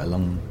quite a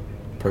long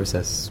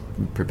process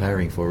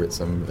preparing for it,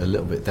 so I'm a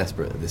little bit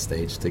desperate at this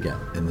stage to get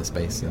in the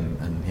space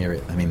and hear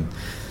it. I mean,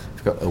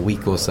 I've got a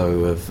week or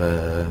so of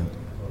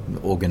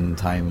organ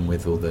time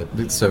with all the...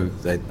 So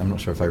I'm not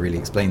sure if I really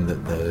explained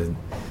that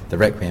the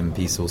Requiem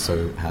piece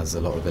also has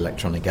a lot of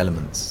electronic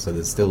elements, so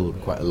there's still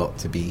quite a lot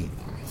to be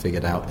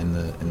figured out in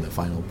the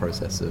final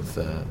process of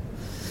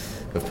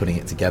putting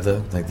it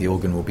together. Like the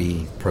organ will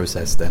be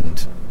processed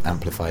and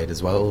amplified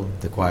as well.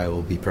 The choir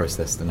will be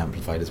processed and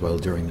amplified as well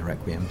during the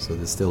Requiem. So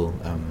there's still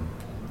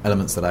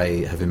elements that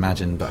I have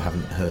imagined but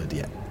haven't heard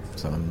yet.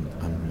 So I'm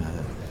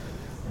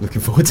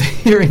looking forward to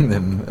hearing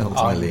them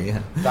ultimately.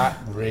 That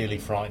really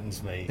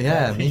frightens me.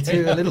 Yeah, me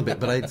too a little bit,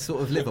 but I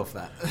sort of live off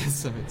that.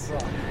 So it's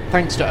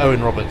Thanks to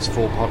Owen Roberts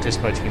for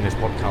participating in this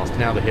podcast.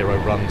 Now the Hero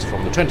runs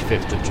from the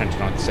 25th to the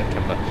 29th of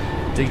September.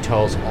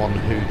 Details on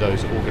who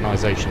those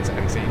organisations and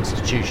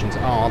institutions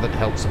are that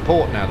help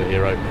support Now the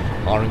Hero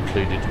are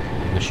included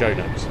in the show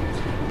notes.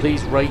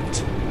 Please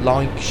rate,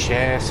 like,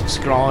 share,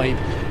 subscribe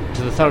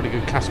to the Thoroughly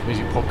Good Classical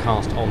Music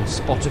Podcast on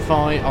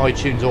Spotify,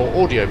 iTunes or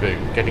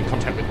Audioboom. Get in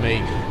contact with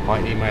me by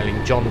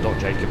emailing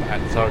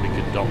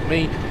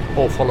john.jacob@thoroughlygood.me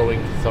or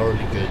following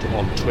Thoroughly Good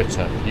on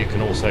Twitter. You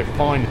can also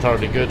find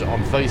Thoroughly Good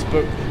on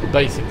Facebook.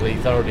 Basically,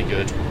 Thoroughly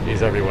Good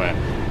is everywhere.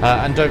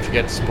 And don't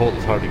forget to support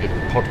the Thoroughly Good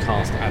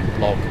podcast and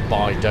blog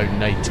by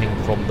donating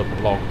from the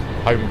blog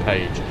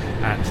homepage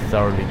at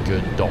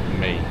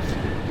thoroughlygood.me.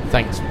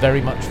 Thanks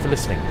very much for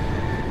listening.